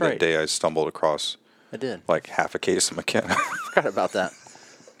Oh, for that's you right. that day I stumbled across I did. like half a case of McKenna. Forgot about that.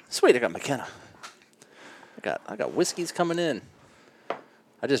 Sweet, I got McKenna. I got whiskeys coming in.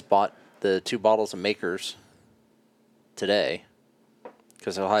 I just bought the 2 bottles of Makers today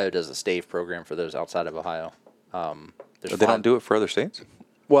because Ohio does a stave program for those outside of Ohio. They don't do it for other states?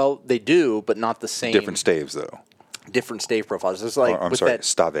 Well, they do, but not the same. Different staves, though. Different stave profiles. It's like Or, I'm with sorry, that,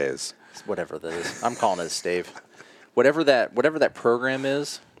 staves. whatever that is. I'm calling it a stave. Whatever that program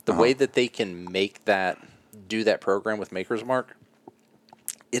is, the way that they can do that program with Maker's Mark,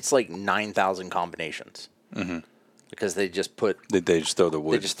 it's like 9,000 combinations. Mm-hmm. Because they just They just throw the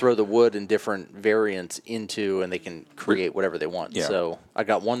wood. They just throw the wood in different variants into, and they can create whatever they want. Yeah. So I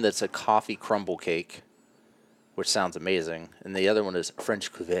got one that's a coffee crumble cake, which sounds amazing, and the other one is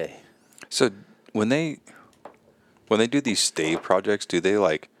French cuvée. So when they do these stave projects, do they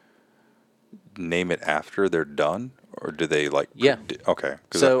like name it after they're done, or do they like? Yeah. Okay.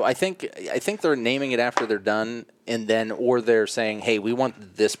 So I think they're naming it after they're done, and then or they're saying, "Hey, we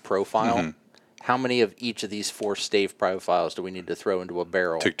want this profile. Mm-hmm. How many of each of these 4 stave profiles do we need to throw into a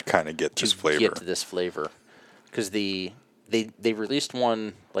barrel to kind of get this flavor. get to this flavor?" Because they released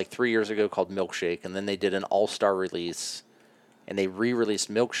one like 3 years ago called Milkshake, and then they did an all-star release, and they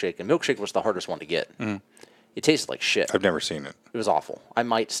re-released Milkshake, and Milkshake was the hardest one to get. Mm-hmm. It tasted like shit. I've never seen it. It was awful. I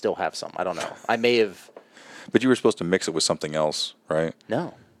might still have some. I don't know. I may have. But you were supposed to mix it with something else, right?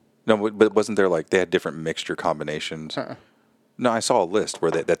 No. No, but wasn't there like they had different mixture combinations? No, I saw a list where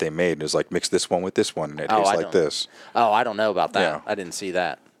that they made. And it was like mix this one with this one, and it tastes like this. Oh, I don't know about that. Yeah. I didn't see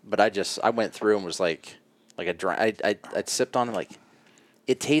that. But I went through and was like a dry. I sipped on it like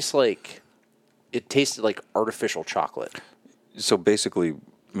it tastes like it tasted like artificial chocolate. So basically,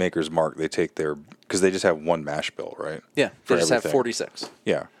 Maker's Mark, they take because they just have one mash bill, right? Yeah, For they just have everything. 46.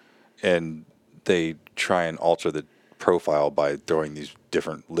 Yeah, and they try and alter the profile by throwing these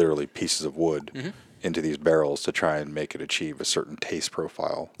different, literally pieces of wood into these barrels to try and make it achieve a certain taste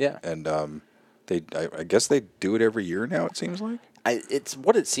profile. Yeah. And I guess they do it every year now. It seems like. It's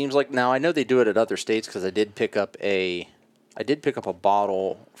what it seems like now. I know they do it at other states because I did pick up a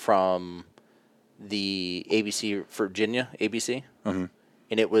bottle from the ABC Virginia ABC, and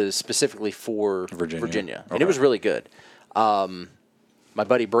it was specifically for Virginia, and Okay. it was really good. My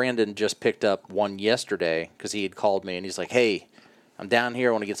buddy Brandon just picked up one yesterday because he had called me and he's like, "Hey, I'm down here.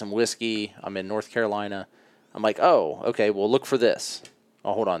 I want to get some whiskey. I'm in North Carolina." I'm like, "Oh, okay. Well, look for this."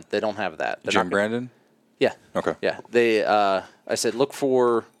 Oh, hold on. They don't have that. They're Jim not gonna- Brandon. Yeah. Okay. Yeah. They. I said, look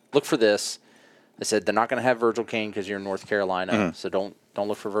for this. I said they're not going to have Virgil Cane because you're in North Carolina, so don't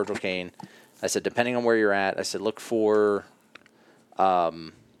look for Virgil Cane. I said depending on where you're at, I said look for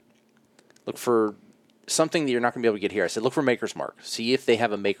something that you're not going to be able to get here. I said look for Maker's Mark. See if they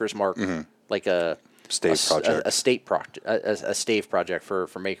have a Maker's Mark, like a Stave project. a stave project for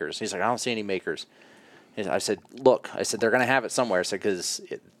makers. He's like, I don't see any makers. And I said, look, they're going to have it somewhere. I said, because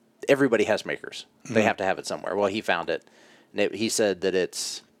everybody has makers. They have to have it somewhere. Well, he found it. And he said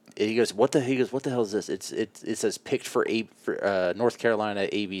that he goes, what the hell is this? It says picked for North Carolina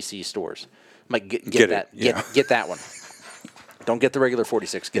ABC stores. I'm like, get that. Get that one. Don't get the regular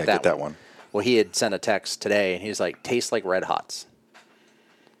 46. Get that one. Well, he had sent a text today, and he's like, tastes like Red Hots.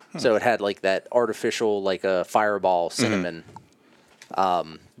 So it had like that artificial, like a Fireball cinnamon,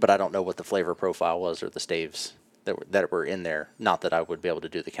 but I don't know what the flavor profile was or the staves that were in there. Not that I would be able to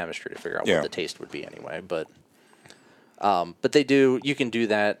do the chemistry to figure out what the taste would be anyway. But they do. You can do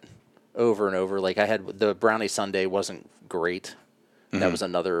that over and over. Like I had the brownie sundae wasn't great. That was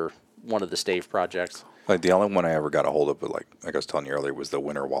another one of the stave projects. Like the only one I ever got a hold of, but like I was telling you earlier, was the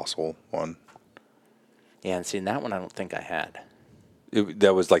Winter Wassail one. Yeah, and seeing that one I don't think I had.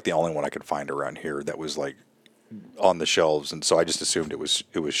 That was like the only one I could find around here that was like on the shelves, and so I just assumed it was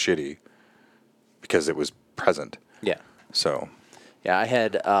shitty because it was present. Yeah. So Yeah, I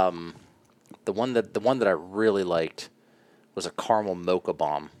had the one that I really liked was a caramel mocha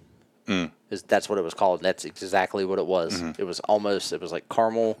bomb. That's what it was called. And that's exactly what it was. It was like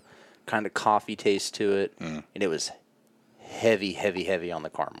caramel, kind of coffee taste to it, and it was heavy on the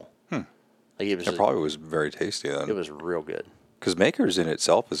caramel. Like it was. it probably was very tasty then. It was real good. Because Makers in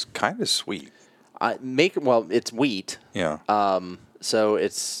itself is kind of sweet. It's wheat. Yeah. So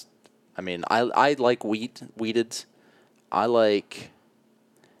it's. I mean, I like wheateds. I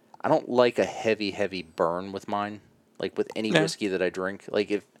don't like a heavy burn with mine. Like with any whiskey that I drink,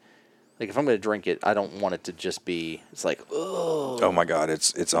 if I'm going to drink it, I don't want it to just be. It's like, oh my God,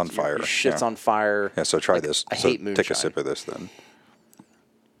 it's on fire. Your shit's on fire. Yeah. So try this. I hate moonshine. Take a sip of this then.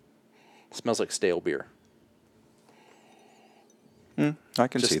 It smells like stale beer. I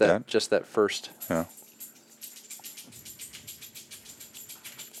can see that. Just that first. Yeah.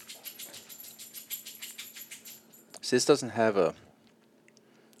 See, this doesn't have a.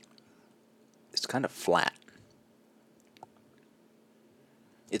 It's kind of flat.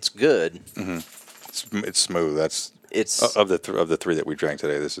 It's good. It's smooth. It's of the three that we drank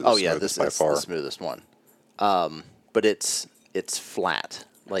today. This is this by is far the smoothest one. But it's flat.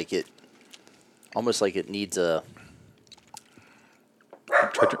 Like it, almost like it needs a. I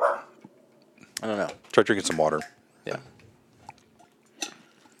don't know. Try drinking some water. Yeah.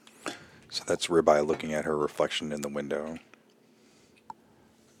 So that's Ribeye looking at her reflection in the window,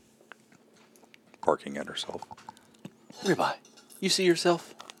 barking at herself. Ribeye, you see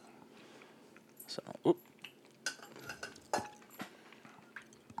yourself? So, oop.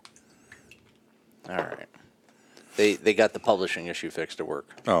 All right. They got the publishing issue fixed at work.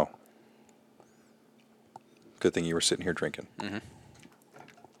 Oh. Good thing you were sitting here drinking.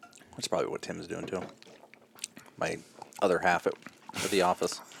 That's probably what Tim is doing too. My other half at the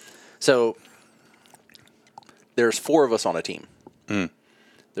office. So there's 4 of us on a team.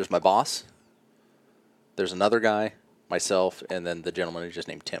 There's my boss. There's another guy, myself, and then the gentleman who's just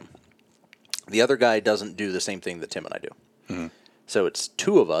named Tim. The other guy doesn't do the same thing that Tim and I do. So it's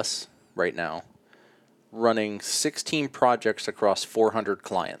 2 of us right now running 16 projects across 400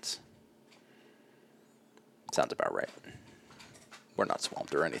 clients. Sounds about right. We're not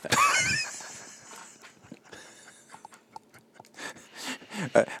swamped or anything.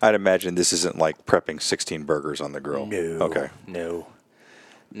 I'd imagine this isn't like prepping 16 burgers on the grill. No. Okay.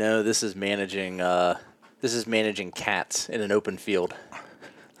 No, this is managing cats in an open field.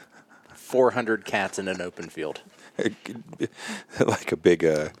 400 cats in an open field. Like a big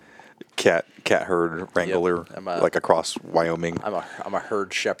cat herd wrangler, like across Wyoming. I'm a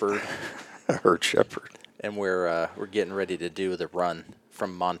herd shepherd. A herd shepherd. And we're getting ready to do the run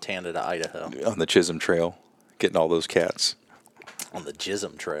from Montana to Idaho. On the Chisholm Trail, getting all those cats. On the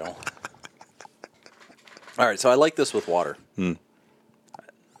Chisholm Trail. All right, so I like this with water. I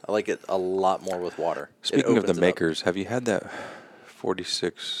like it a lot more with water. Speaking of the Makers, have you had that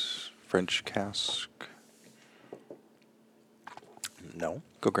 46 French cask? No.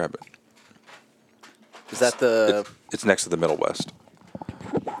 Go grab it. Is that the... It's next to the Middle West.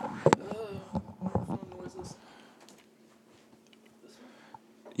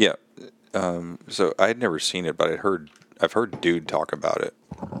 Yeah. So I had never seen it, but I've heard Dude talk about it,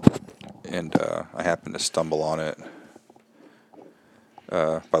 and I happened to stumble on it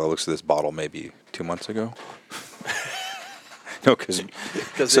by the looks of this bottle maybe 2 months ago. No, because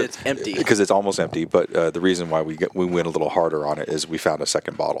it's empty. Because it's almost empty. But the reason why we went a little harder on it is we found a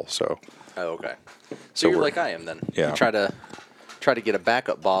second bottle. So. Oh, okay. So you're like I am then. Yeah. You try to get a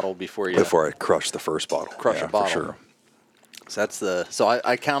backup bottle before I crush the first bottle. Crush a bottle. For sure. So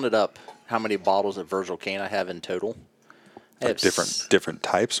I counted up how many bottles of Virgil Cane I have in total. I have different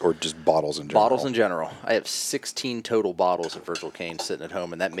types or just bottles in general? Bottles in general. I have 16 total bottles of Virgil Cane sitting at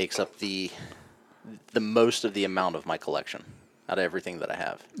home, and that makes up the most of the amount of my collection out of everything that I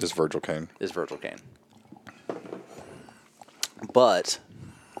have. Is Virgil Cane. But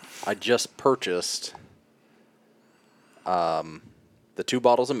I just purchased the 2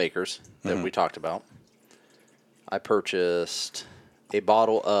 bottles of Makers that we talked about. I purchased a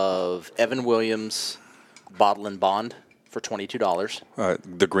bottle of Evan Williams Bottle and Bond for $22.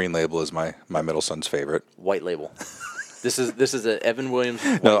 The green label is my middle son's favorite. White label. This is a Evan Williams.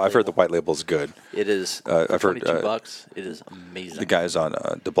 No, white I've heard the label. white label's good. It is. I've heard, $22. It is amazing. The guys on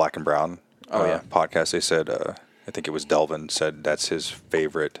the Black and Brown yeah. podcast, they said, I think it was Delvin, said that's his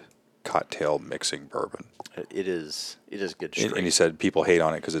favorite cocktail mixing bourbon. It is good. And Straight. he said people hate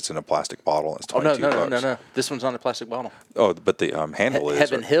on it because it's in a plastic bottle. And it's Oh no $22. no! This one's on a plastic bottle. Oh, but the handle is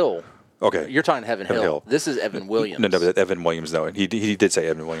Heaven Hill. Okay. You're talking Heaven Hill. This is Evan Williams. No, but Evan Williams, no. And he did say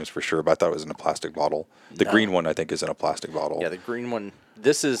Evan Williams for sure, but I thought it was in a plastic bottle. The No. green one, I think, is in a plastic bottle. Yeah, the green one.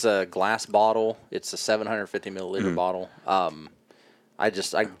 This is a glass bottle. It's a 750 milliliter Mm-hmm. bottle.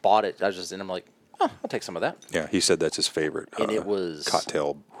 I bought it. I'm like, oh, I'll take some of that. Yeah, he said that's his favorite. And it was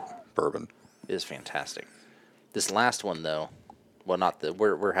cocktail bourbon. It is fantastic. This last one though, well, not the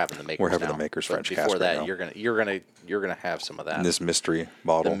we're having the makers. We're having now, the Makers but French before cask that, right now. you're gonna have some of that. In this mystery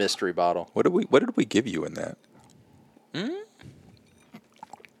bottle. The mystery bottle. What did we give you in that? I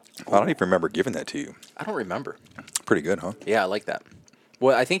don't even remember giving that to you. I don't remember. Pretty good, huh? Yeah, I like that.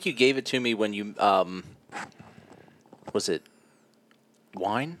 Well, I think you gave it to me when you was it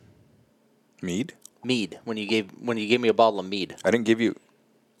wine? Mead? Mead. When you gave me a bottle of mead.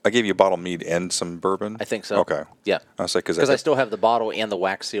 I gave you a bottle of mead and some bourbon. I think so. Okay. Yeah. I was like, Because I still have the bottle and the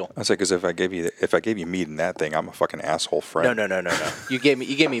wax seal. I was like, because if I gave you mead in that thing, I'm a fucking asshole friend. No. You gave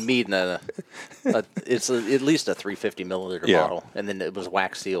me mead in it's at least a 350 milliliter Yeah. bottle, and then it was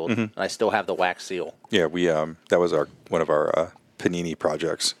wax sealed. And I still have the wax seal. Yeah, we that was one of our panini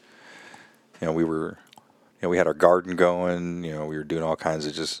projects. We had our garden going. We were doing all kinds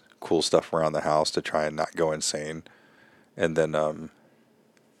of just cool stuff around the house to try and not go insane. And then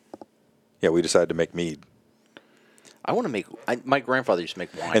we decided to make mead. I want to make. My grandfather used to make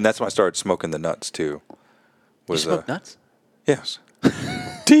wine. And that's when I started smoking the nuts too. You smoke nuts? Yes.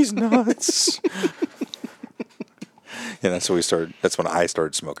 These nuts. Yeah, that's when I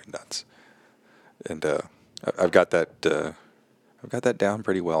started smoking nuts. And I've got that down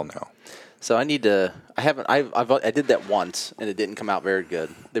pretty well now. So I need to. I did that once, and it didn't come out very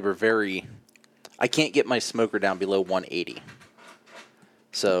good. They were very. I can't get my smoker down below 180.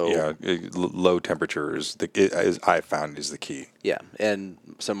 So Yeah, low temperature I found is the key. yeah, and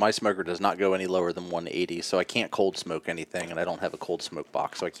so my smoker does not go any lower than 180. So I can't cold smoke anything, and I don't have a cold smoke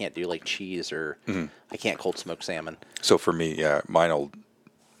box, so I can't do like cheese or I can't cold smoke salmon. So for me, yeah,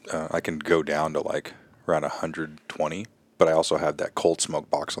 I can go down to like around 120, but I also have that cold smoke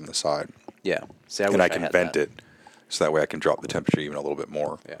box on the side, Yeah, see, and I can had vent that. it, so that way I can drop the temperature even a little bit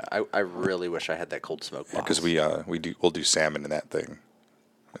more. Yeah, I really wish I had that cold smoke box. Because we'll do salmon in that thing.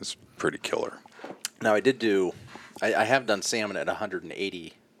 It's pretty killer. Now I have done salmon at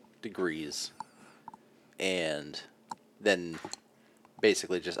 180 degrees, and then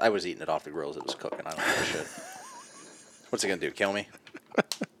basically I was eating it off the grill as it was cooking. I don't give a shit. What's it gonna do? Kill me?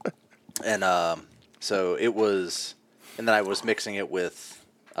 And so it was, and then I was mixing it with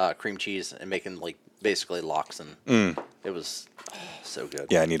cream cheese and making like basically lox, and it was so good.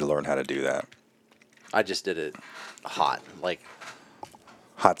 Yeah, I need to learn how to do that. I just did it hot, like.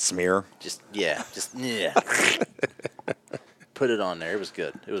 Hot smear. Just yeah. Put it on there. It was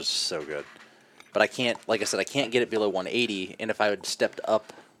good. It was so good. But I can't, like I said, I can't get it below 180. And if I had stepped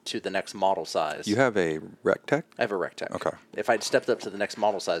up to the next model size, You have a Rectech? I have a Rectech. Okay. If I'd stepped up to the next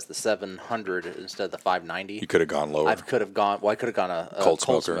model size, the 700 instead of the 590, You could have gone lower. I could have gone a Cold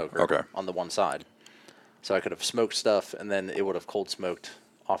cold smoker. smoker Okay. on the one side. So I could have smoked stuff, and then it would have cold smoked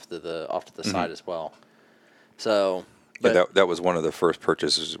off to the side as well. So. But Yeah, that was one of the first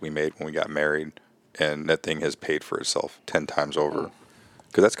purchases we made when we got married, and that thing has paid for itself 10 times over.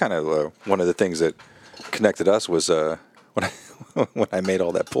 Because that's kind of one of the things that connected us was when I made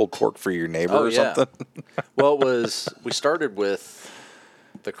all that pulled pork for your neighbor or something. Well, we started with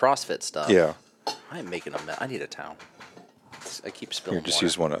the CrossFit stuff. Yeah. I'm making a mess. I need a towel. I keep spilling You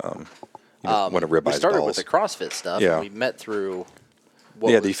just water. use one of ribeye We started with balls. the CrossFit stuff. Yeah. And we met through.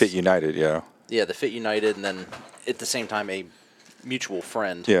 The Fit United, yeah. Yeah, the Fit United, and then at the same time a mutual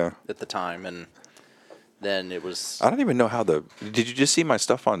friend. Yeah. At the time, and then it was. I don't even know how did you just see my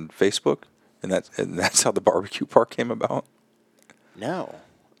stuff on Facebook? And that's how the barbecue park came about? No.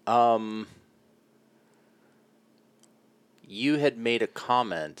 You had made a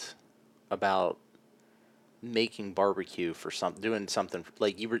comment about making barbecue for doing something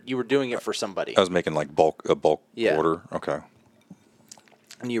like you were doing it for somebody. I was making like a bulk Yeah. order. Okay.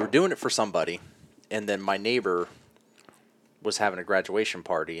 And you were doing it for somebody, and then my neighbor was having a graduation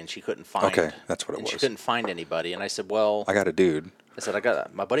party, and she couldn't find. Okay, that's what it and She was. couldn't find anybody, and I said, "Well, I got a dude. I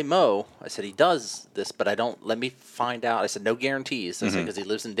got my buddy Mo. I said he does this, but I don't. Let me find out." I said no guarantees. I said because he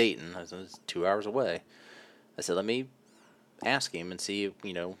lives in Dayton. I said it's 2 hours away. I said let me ask him and see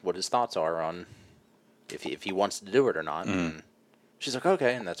what his thoughts are on if he wants to do it or not. And she's like,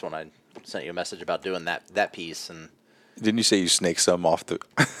 okay, and that's when I sent you a message about doing that piece. And Didn't you say you snaked some off the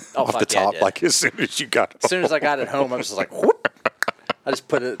Oh, off the fuck yeah, I top did. like as soon as you got as soon as I got it home, I was just like, whoop. I just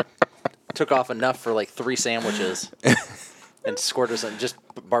took off enough for like 3 sandwiches and squirted some just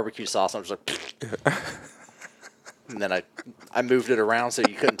barbecue sauce. I was like, and then I moved it around so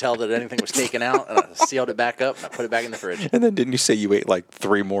you couldn't tell that anything was taken out, and I sealed it back up and I put it back in the fridge. And then didn't you say you ate like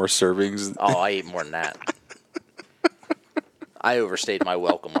 3 more servings? Oh, I ate more than that. I overstayed my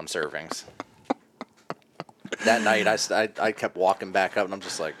welcome on servings. That night, I kept walking back up, and I'm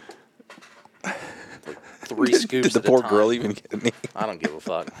just like 3 scoops Did the at a poor time. girl even get any? I don't give a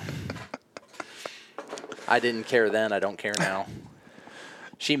fuck. I didn't care then. I don't care now.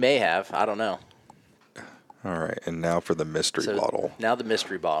 She may have. I don't know. All right, and now for the mystery bottle. Now the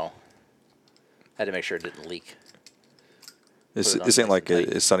mystery bottle. Had to make sure it didn't leak. This put it on ain't nice like and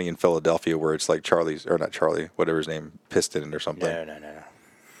tight. It's Sunny in Philadelphia where it's like Charlie's, or not Charlie, whatever his name, pissed in it or something. No.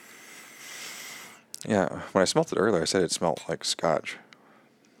 Yeah, when I smelled it earlier, I said it smelled like scotch.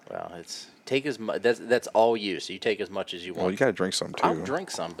 Well, take as much. That's all you. So you take as much as you want. Well, you got to drink some too. I'll drink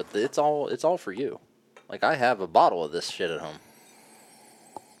some, but it's all for you. Like I have a bottle of this shit at home.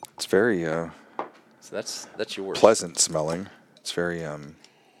 It's very So that's yours. pleasant smelling. It's very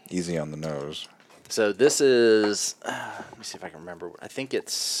easy on the nose. So this is. Let me see if I can remember. I think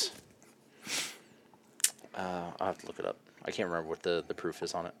it's. I'll have to look it up. I can't remember what the proof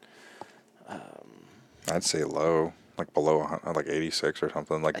is on it. I'd say low, like below, like 86 or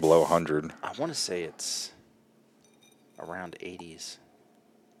something, like below 100. I want to say it's around 80s.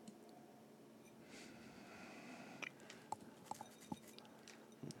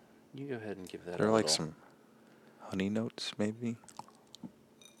 You go ahead and give that. There are a like little. some honey notes, maybe.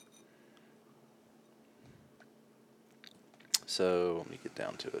 So let me get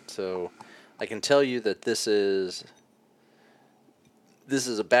down to it. So I can tell you that this is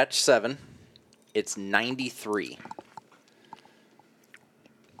a batch 7. It's 93.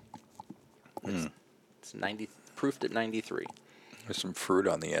 It's 90 proofed at 93. There's some fruit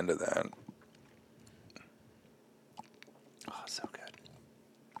on the end of that. Oh, so good.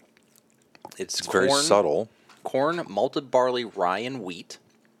 It's Very subtle. Corn, malted barley, rye, and wheat.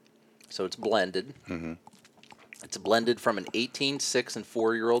 So it's blended. Mm-hmm. It's blended from an 18, 6, and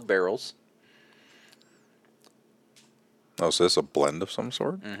 4-year-old barrels. Oh, so this is a blend of some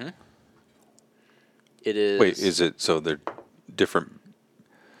sort? Mm-hmm. It is. Wait, is it so they're different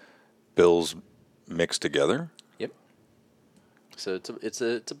bills mixed together? Yep. So it's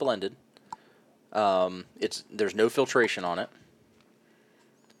a blended. There's no filtration on it.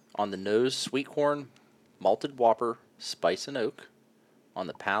 On the nose, sweet corn, malted whopper, spice and oak. On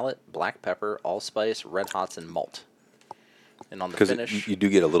the palate, black pepper, allspice, red hots, and malt. And on the finish, Because you do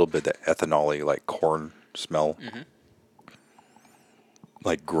get a little bit of that ethanol-y, like corn smell. Mm-hmm.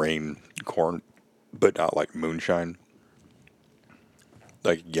 Like grain corn, but not like moonshine.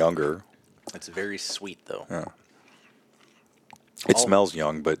 Like younger. it's very sweet though. Yeah. It All- smells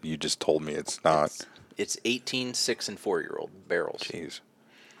young, but you just told me it's not. It's 18, 6, and 4-year-old barrels. Jeez.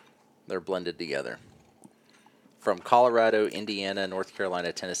 They're blended together. From Colorado, Indiana, North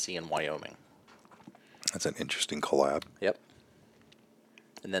Carolina, Tennessee, and Wyoming. That's an interesting collab. Yep.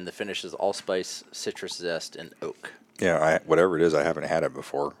 And then the finish is allspice, citrus zest, and oak. Yeah, whatever it is, I haven't had it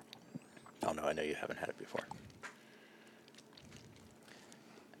before. Oh, no, I know you haven't had it before.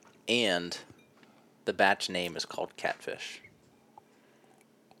 And the batch name is called Catfish.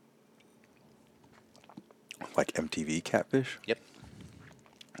 Like MTV Catfish? Yep.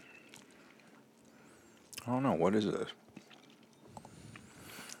 I don't know. What is this?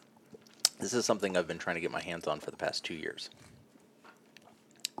 This is something I've been trying to get my hands on for the past 2 years.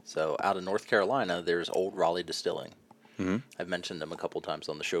 So out of North Carolina, there's Old Raleigh Distilling. Mm-hmm. I've mentioned them a couple times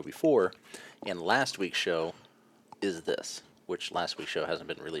on the show before. And last week's show is this, which last week's show hasn't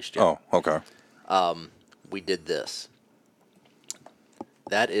been released yet. Oh, okay. We did this.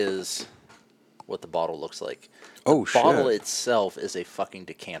 That is what the bottle looks like. Oh, The bottle shit. itself is a fucking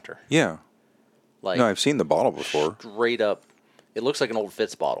decanter. Yeah. Like No, I've seen the bottle before. straight up. It looks like an old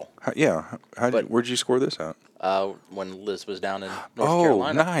Fitz bottle. Yeah. Where'd you score this at? When Liz was down in North Oh,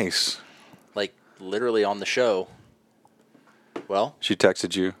 Carolina. nice. Like literally on the show. Well, She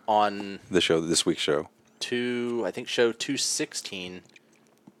texted you on this week's show. I think show 216.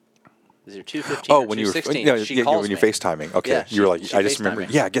 Is it 215? Oh, or when you were 216? She calls when you're me. FaceTiming. Okay, Yeah, you were like, she I just FaceTimed remember. me.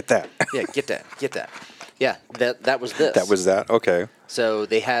 Yeah, get that. Yeah, get that. Yeah, that was this. That was that. Okay. So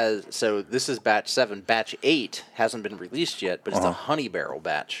this is batch 7. Batch 8 hasn't been released yet, but it's a honey barrel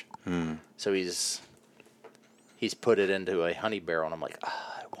batch. So he's put it into a honey barrel, and I'm like,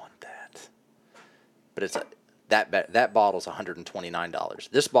 I want that. but it's that bottle's $129.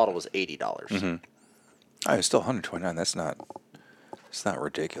 This bottle was $80. It's still 129. It's not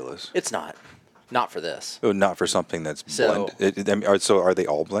ridiculous. It's not for this. Oh, not for something that's So- blended. So are they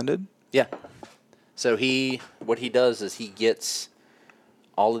all blended? Yeah. So what he does is he gets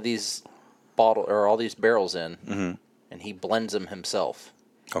all of these all these barrels in, and he blends them himself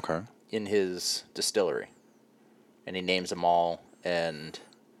Okay. in his distillery, and he names them all. And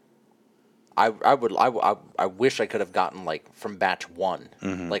I wish I could have gotten like from batch one.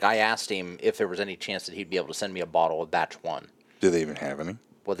 Like I asked him if there was any chance that he'd be able to send me a bottle of batch one. Do they even have any?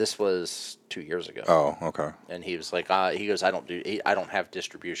 Well, this was 2 years ago. Oh, okay. And he was like, he goes, I don't have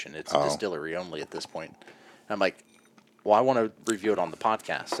distribution. It's a distillery only at this point. And I'm like, well, I want to review it on the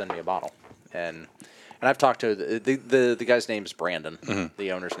podcast. Send me a bottle. And I've talked to the guy's name is Brandon,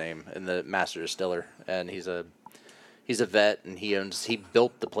 the owner's name, and the master distiller. And he's a vet, and he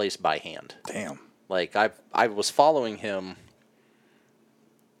built the place by hand. Damn. Like I was following him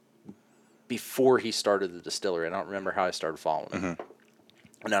before he started the distillery. I don't remember how I started following him.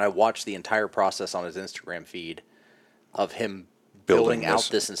 And then I watched the entire process on his Instagram feed of him building out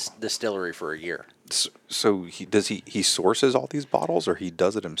this distillery for a year. So he sources all these bottles, or he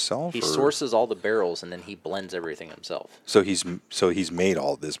does it himself? He sources all the barrels, and then he blends everything himself. So he's made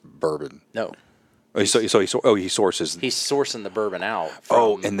all this bourbon. No. He sources. He's sourcing the bourbon out.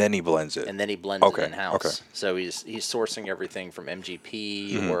 And then he blends it. And then he blends it in-house. Okay. So he's sourcing everything from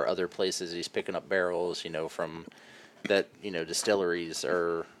MGP or other places. He's picking up barrels, from that, distilleries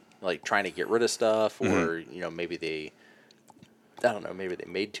are like trying to get rid of stuff, or, maybe they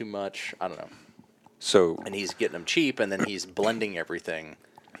made too much. I don't know. So. And he's getting them cheap, and then he's blending everything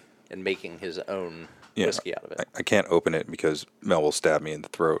and making his own whiskey out of it. I can't open it because Mel will stab me in the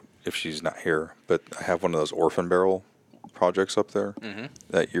throat if she's not here. But I have one of those orphan barrel projects up there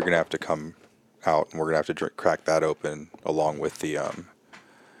that you're going to have to come out, and we're going to have to crack that open along with the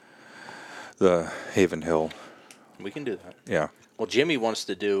Haven Hill. We can do that. Yeah. Well, Jimmy wants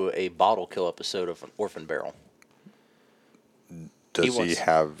to do a bottle kill episode of an orphan barrel. Does he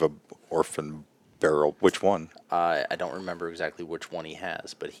have a orphan barrel? Which one? I don't remember exactly which one he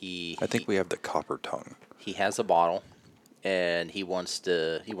has, but I think we have the Copper Tongue. He has a bottle, and he wants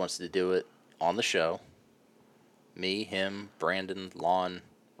to do it on the show. Me, him, Brandon, Lon,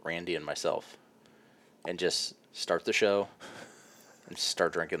 Randy, and myself, and just start the show and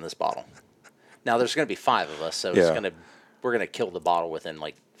start drinking this bottle. Now there's going to be 5 of us, so we're gonna kill the bottle within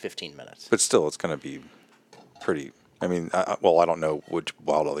like 15 minutes. But still, it's going to be pretty. I mean, I don't know which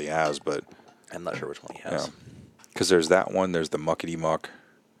bottle he has, but I'm not sure which one he has. Because there's that one. There's the Muckety Muck.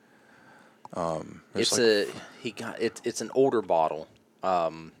 It's an older bottle.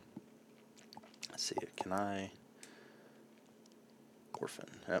 Let's see. Can I? Orphan.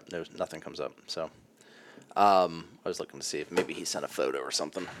 Oh, no, nothing comes up. So, I was looking to see if maybe he sent a photo or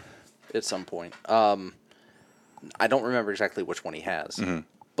something at some point. I don't remember exactly which one he has,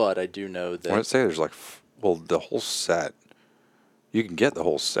 but I do know that. I want to say there's the whole set. You can get the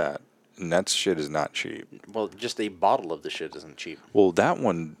whole set, and that shit is not cheap. Well, just a bottle of the shit isn't cheap. Well, that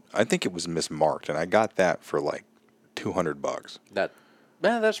one, I think it was mismarked, and I got that for like $200.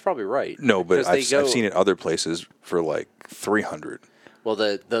 That's probably right. No, but I've seen it other places for like $300. Well,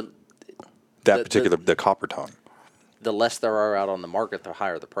 the Copper Tongue. The less there are out on the market, the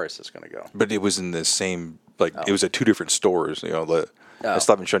higher the price is going to go. But it was in the same, it was at 2 different stores. I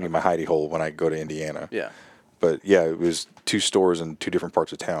still haven't shown you my hidey hole when I go to Indiana. Yeah. But yeah, it was 2 stores in 2 different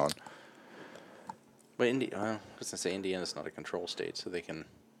parts of town. But I was going to say Indiana's not a control state, so they can.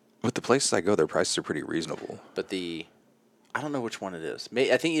 But the places I go, their prices are pretty reasonable. But I don't know which one it is.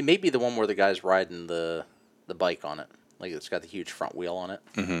 I think it may be the one where the guy's riding the bike on it. Like it's got the huge front wheel on it.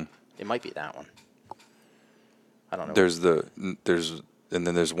 Mm-hmm. It might be that one. I don't know. And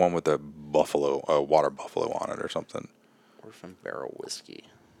then there's one with a water buffalo on it or something. Orphan Barrel Whiskey.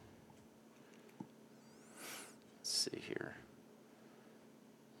 Let's see here.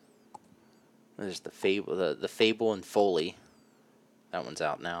 There's the Fable and Foley. That one's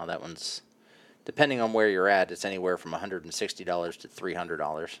out now. That one's, depending on where you're at, it's anywhere from $160 to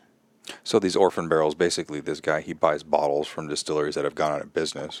 $300. So these orphan barrels, basically, this guy, he buys bottles from distilleries that have gone out of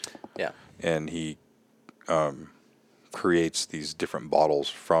business. Yeah. And he creates these different bottles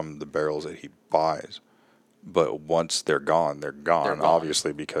from the barrels that he buys. But once they're gone,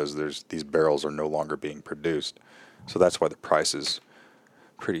 obviously, because these barrels are no longer being produced. So that's why the price is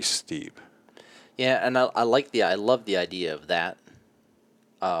pretty steep. Yeah, and I love the idea of that.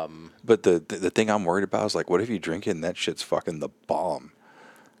 But the thing I'm worried about is, what if you drink it and that shit's fucking the bomb?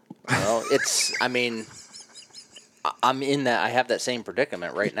 Well, I'm in that. I have that same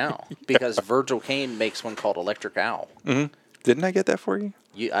predicament right now because Virgil Kane makes one called Electric Owl. Mm-hmm. Didn't I get that for you?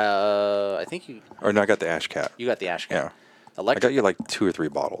 I think you. Or no, I got the Ash Cat. You got the Ash Cat. Yeah. I got you like 2 or 3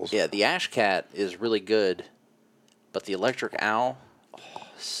 bottles. Yeah, the Ash Cat is really good, but the Electric Owl,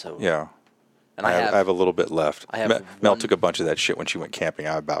 so good. Yeah. And I have a little bit left. I have Mel one- took a bunch of that shit when she went camping.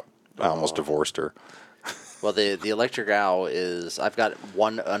 I almost divorced her. Well, the Electric Owl is. I've got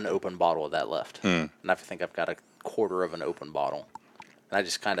one unopened bottle of that left, and I think I've got a quarter of an open bottle, and I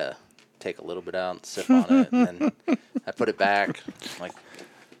just kind of take a little bit out and sip on it, and then I put it back. Like,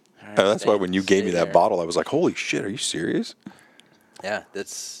 all right, That's why when you gave me stay that there. bottle, I was like, "Holy shit, are you serious?" Yeah,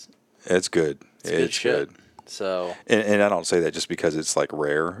 it's It's good. good shit. So And I don't say that just because it's like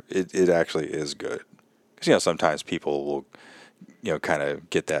rare. It actually is good. Because sometimes people will, kind of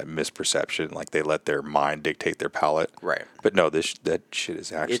get that misperception, like they let their mind dictate their palate. right. But no, that shit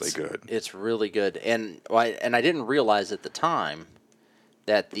is actually good. It's really good, and I didn't realize at the time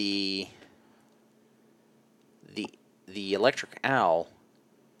that the Electric Owl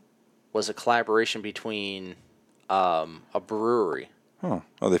was a collaboration between a brewery. Oh,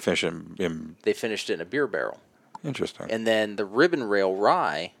 they finish in They finished it in a beer barrel, interesting. and then the Ribbon Rail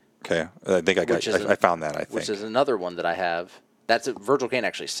Rye, Okay, I think I found that. I think which is another one that I have. Virgil Kane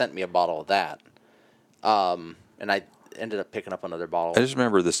actually sent me a bottle of that, and I ended up picking up another bottle. I just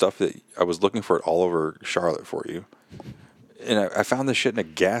remember the stuff that I was looking for it all over Charlotte for you, and I found this shit in a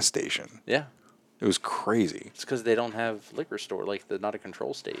gas station. Yeah, It was crazy. it's because they don't have liquor store like the not a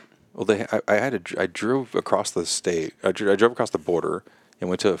control state. Well, I drove across the state. I drove across the border and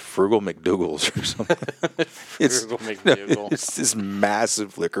went to Frugal McDougal's or something. Frugal McDougal. It's this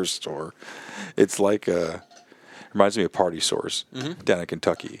massive liquor store. It's like reminds me of Party Source down in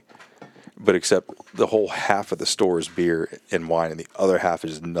Kentucky, but except the whole half of the store is beer and wine, and the other half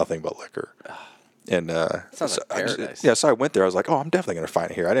is nothing but liquor. And Sounds like paradise. so I went there. I was like, oh, I'm definitely gonna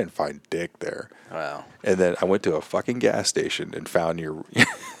find it here. I didn't find dick there. Wow. And then I went to a fucking gas station and found your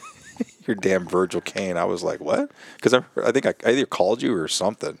your damn Virgil Kane. I was like, what? Because I think I either called you or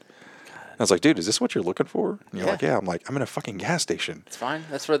something. I was like, dude, is this what you're looking for? And you're like, yeah. I'm like, I'm in a fucking gas station. It's fine.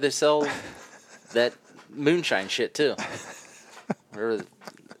 That's where they sell that moonshine shit too. That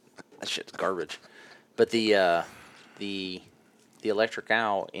shit's garbage. But the Electric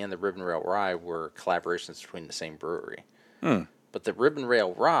Owl and the Ribbon Rail Rye were collaborations between the same brewery. But the Ribbon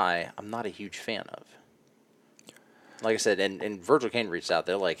Rail Rye, I'm not a huge fan of. Like I said, and Virgil Kane reached out.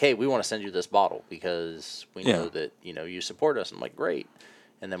 They're like, hey, we want to send you this bottle because we know that, you support us. I'm like, great.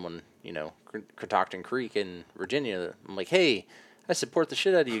 And then when, Catoctin Creek in Virginia, I'm like, hey, I support the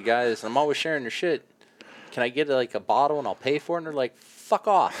shit out of you guys, and I'm always sharing your shit. Can I get like a bottle and I'll pay for it? And they're like, fuck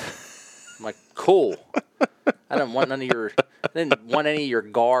off. I'm like, cool. I didn't want any of your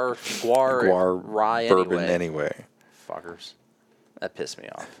guar rye bourbon anyway. Fuckers. That pissed me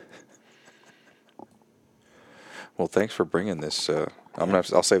off. Well, thanks for bringing this.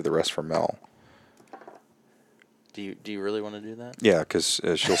 I'll save the rest for Mel. Do you really want to do that? Yeah, because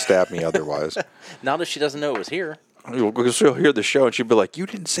she'll stab me otherwise. Now that she doesn't know it was here. She'll hear the show and she'll be like, "You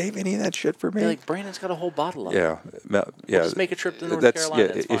didn't save any of that shit for me." Be like, Brandon's got a whole bottle of it. Yeah, yeah. We'll just make a trip to North Carolina. Yeah,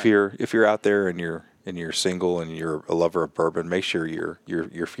 it's if fine. you're out there and you're single and you're a lover of bourbon, make sure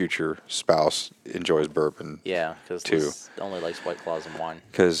your future spouse enjoys bourbon. Yeah, because too. Liz only likes White Claws and wine.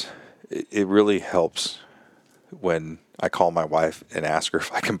 Because it really helps when I call my wife and ask her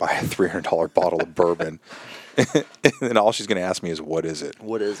if I can buy a $300 bottle of bourbon, and all she's going to ask me is, "What is it?"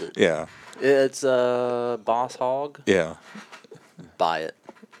 What is it? Yeah, It's Boss Hog. yeah, Buy it.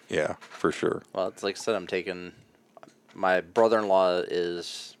 yeah, for sure. Well, it's like I said, my brother-in-law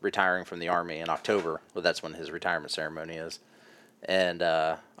is retiring from the Army in October. Well, that's when his retirement ceremony is. And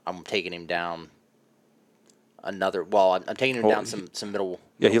I'm taking him down I'm taking him down some middle.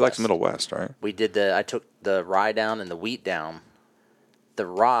 Yeah, he likes West. Middle West, right? I took the rye down and the wheat down. The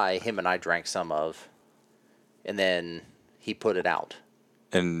rye, him and I drank some of, and then he put it out.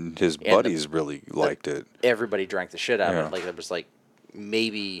 And his buddies really liked it. Everybody drank the shit out of Yeah. it. Like there was like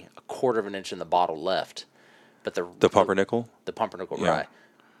maybe a quarter of an inch in the bottle left. But The pumpernickel? the pumpernickel Yeah. rye.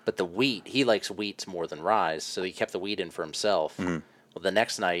 But the wheat, he likes wheats more than rye, so he kept the wheat in for himself. Mhm. Well, the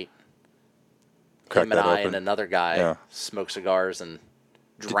next night, Crack him and that I open. and another guy Yeah. smoked cigars and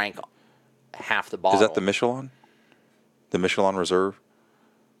drank half the bottle. Is that the Michelin? The Michelin Reserve?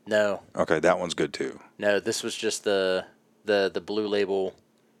 No, Okay, that one's good too. no. This was just the Blue Label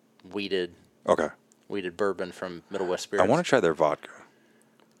wheated Okay. bourbon from Middle West I Spirits. want to try their vodka.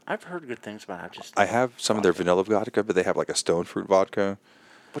 I've heard good things about it. I have some of their vanilla vodka, but they have like a stone fruit vodka.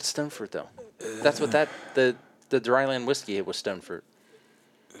 What's stone fruit though? That's what the dryland whiskey was stone fruit.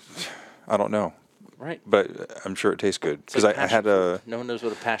 I don't know. Right. but I'm sure it tastes good It's because like I had passion a. fruit. No one knows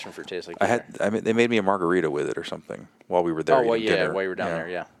what a passion fruit tastes like. They made me a margarita with it or something while we were there. Oh well, eating yeah. dinner. While you were down there,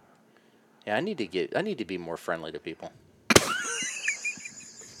 yeah. Yeah, I need to be more friendly to people.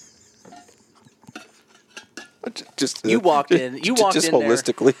 Just You walked in. You walked just in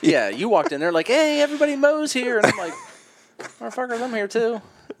holistically. There, yeah, you walked in there like, "Hey, everybody, Mo's here," and I'm like, "Motherfuckers, I'm here too."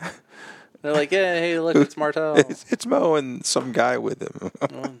 They're like, "Yeah, hey, look, it's Martel." It's Mo and some guy with him.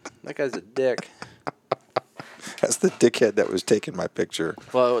 Well, that guy's a dick. That's the dickhead that was taking my picture.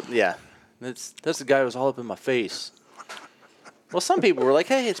 Well, yeah, that's the guy who was all up in my face. Well, some people were like,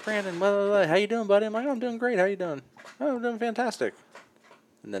 "Hey, it's Brandon. Blah, blah, blah. How you doing, buddy?" I'm like, "Oh, I'm doing great. How you doing?" "Oh, I'm doing fantastic."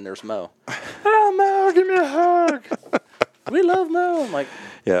 And then there's Mo. "Oh, Mo, give me a hug. We love Mo." I'm like,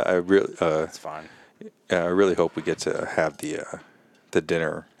 Yeah, I really. "It's fine." I really hope we get to have the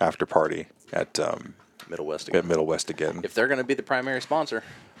dinner after party at Middle West at again. Middle West again. If they're going to be the primary sponsor,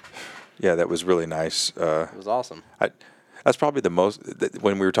 Yeah, that was really nice. it was awesome. That's probably the most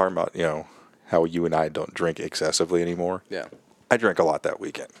when we were talking about how you and I don't drink excessively anymore. Yeah. I drank a lot that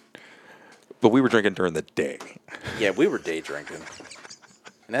weekend, but we were drinking during the day. Yeah, we were day drinking.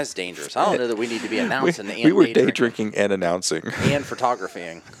 And that's dangerous. I don't know that we need to be announcing and We were day day drinking drinking and announcing, and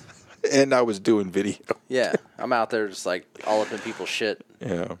photographying. and I was doing video. Yeah, I'm out there just like all up in people's shit.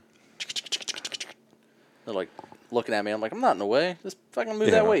 Yeah, They're like looking at me. I'm like, I'm not in the way. Just fucking move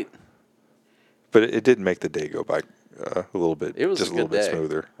Yeah. that weight. but it did make the day go by a little bit. It was just a a good little bit day.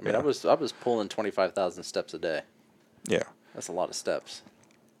 smoother. I mean, yeah. I was pulling 25,000 steps a day. Yeah, That's a lot of steps.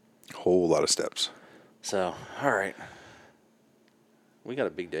 whole lot of steps. So, all right. We got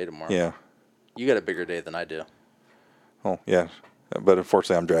a big day tomorrow. Yeah. You got a bigger day than I do. Oh yeah, but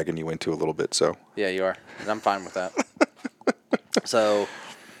unfortunately, I'm dragging you into a little bit. So Yeah, you are. And I'm fine with that. So,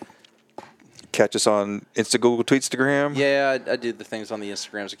 catch us on Google, Tweetstagram. yeah, I do the things on the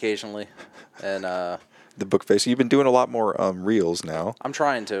Instagrams occasionally. And The book face. You've been doing a lot more reels now. I'm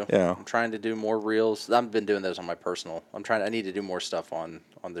trying to. Yeah. I'm trying to do more reels. I've been doing those on my personal. I need to do more stuff on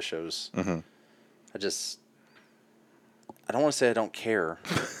the shows. Mm-hmm. I don't want to say I don't care.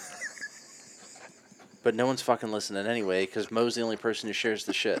 But no one's fucking listening anyway because Mo's the only person who shares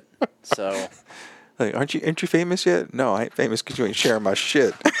the shit. So Like, aren't you famous yet? No, I ain't famous because you ain't sharing my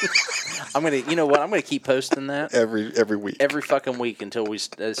shit I'm gonna, you know what? I'm gonna keep posting that every week. every fucking week until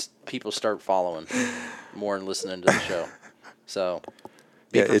as people start following more and listening to the show. So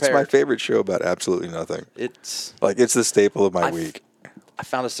be Yeah, it's my prepared. favorite show about absolutely nothing. It's Like, it's the staple of my I've- week. I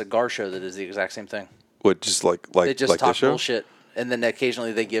found a cigar show that is the exact same thing. What, just like They just like talk this show? bullshit, and then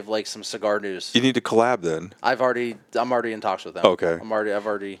occasionally they give like some cigar news. You need to collab then. I'm already in talks with them. Okay. I've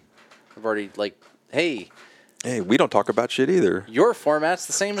already like, hey, Hey, we don't talk about shit either. your format's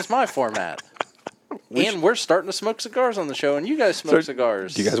the same as my format. We're starting to smoke cigars on the show, and you guys smoke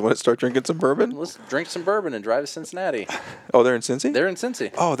cigars. Do you guys want to start drinking some bourbon? Let's drink some bourbon and drive to Cincinnati. Oh, they're in Cincy? They're in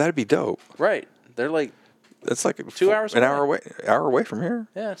Cincy. Oh, that'd be dope. Right. They're like, That's like 2 hours an away. hour away from here.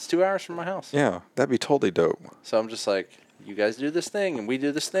 yeah, it's 2 hours from my house. Yeah, that'd be totally dope. So I'm just like, you guys do this thing, and we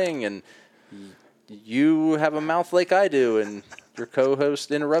do this thing, and you have a mouth like I do, and your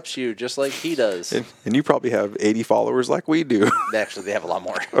co-host interrupts you just like he does. And you probably have 80 followers like we do. Actually, they have a lot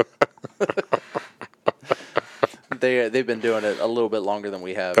more. They've been doing it a little bit longer than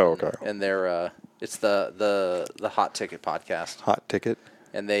we have. Oh, okay. And they're it's the Hot Ticket podcast, Hot ticket.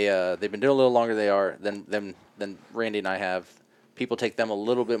 and they've been doing a little longer than Randy and I have. People take them a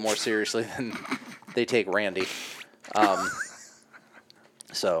little bit more seriously than they take Randy.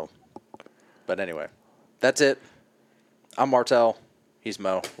 So, but anyway, that's it. I'm Martel. He's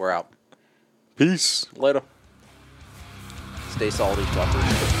Mo. We're out. Peace. Later. Stay salty,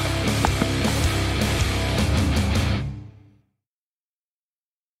 fuckers.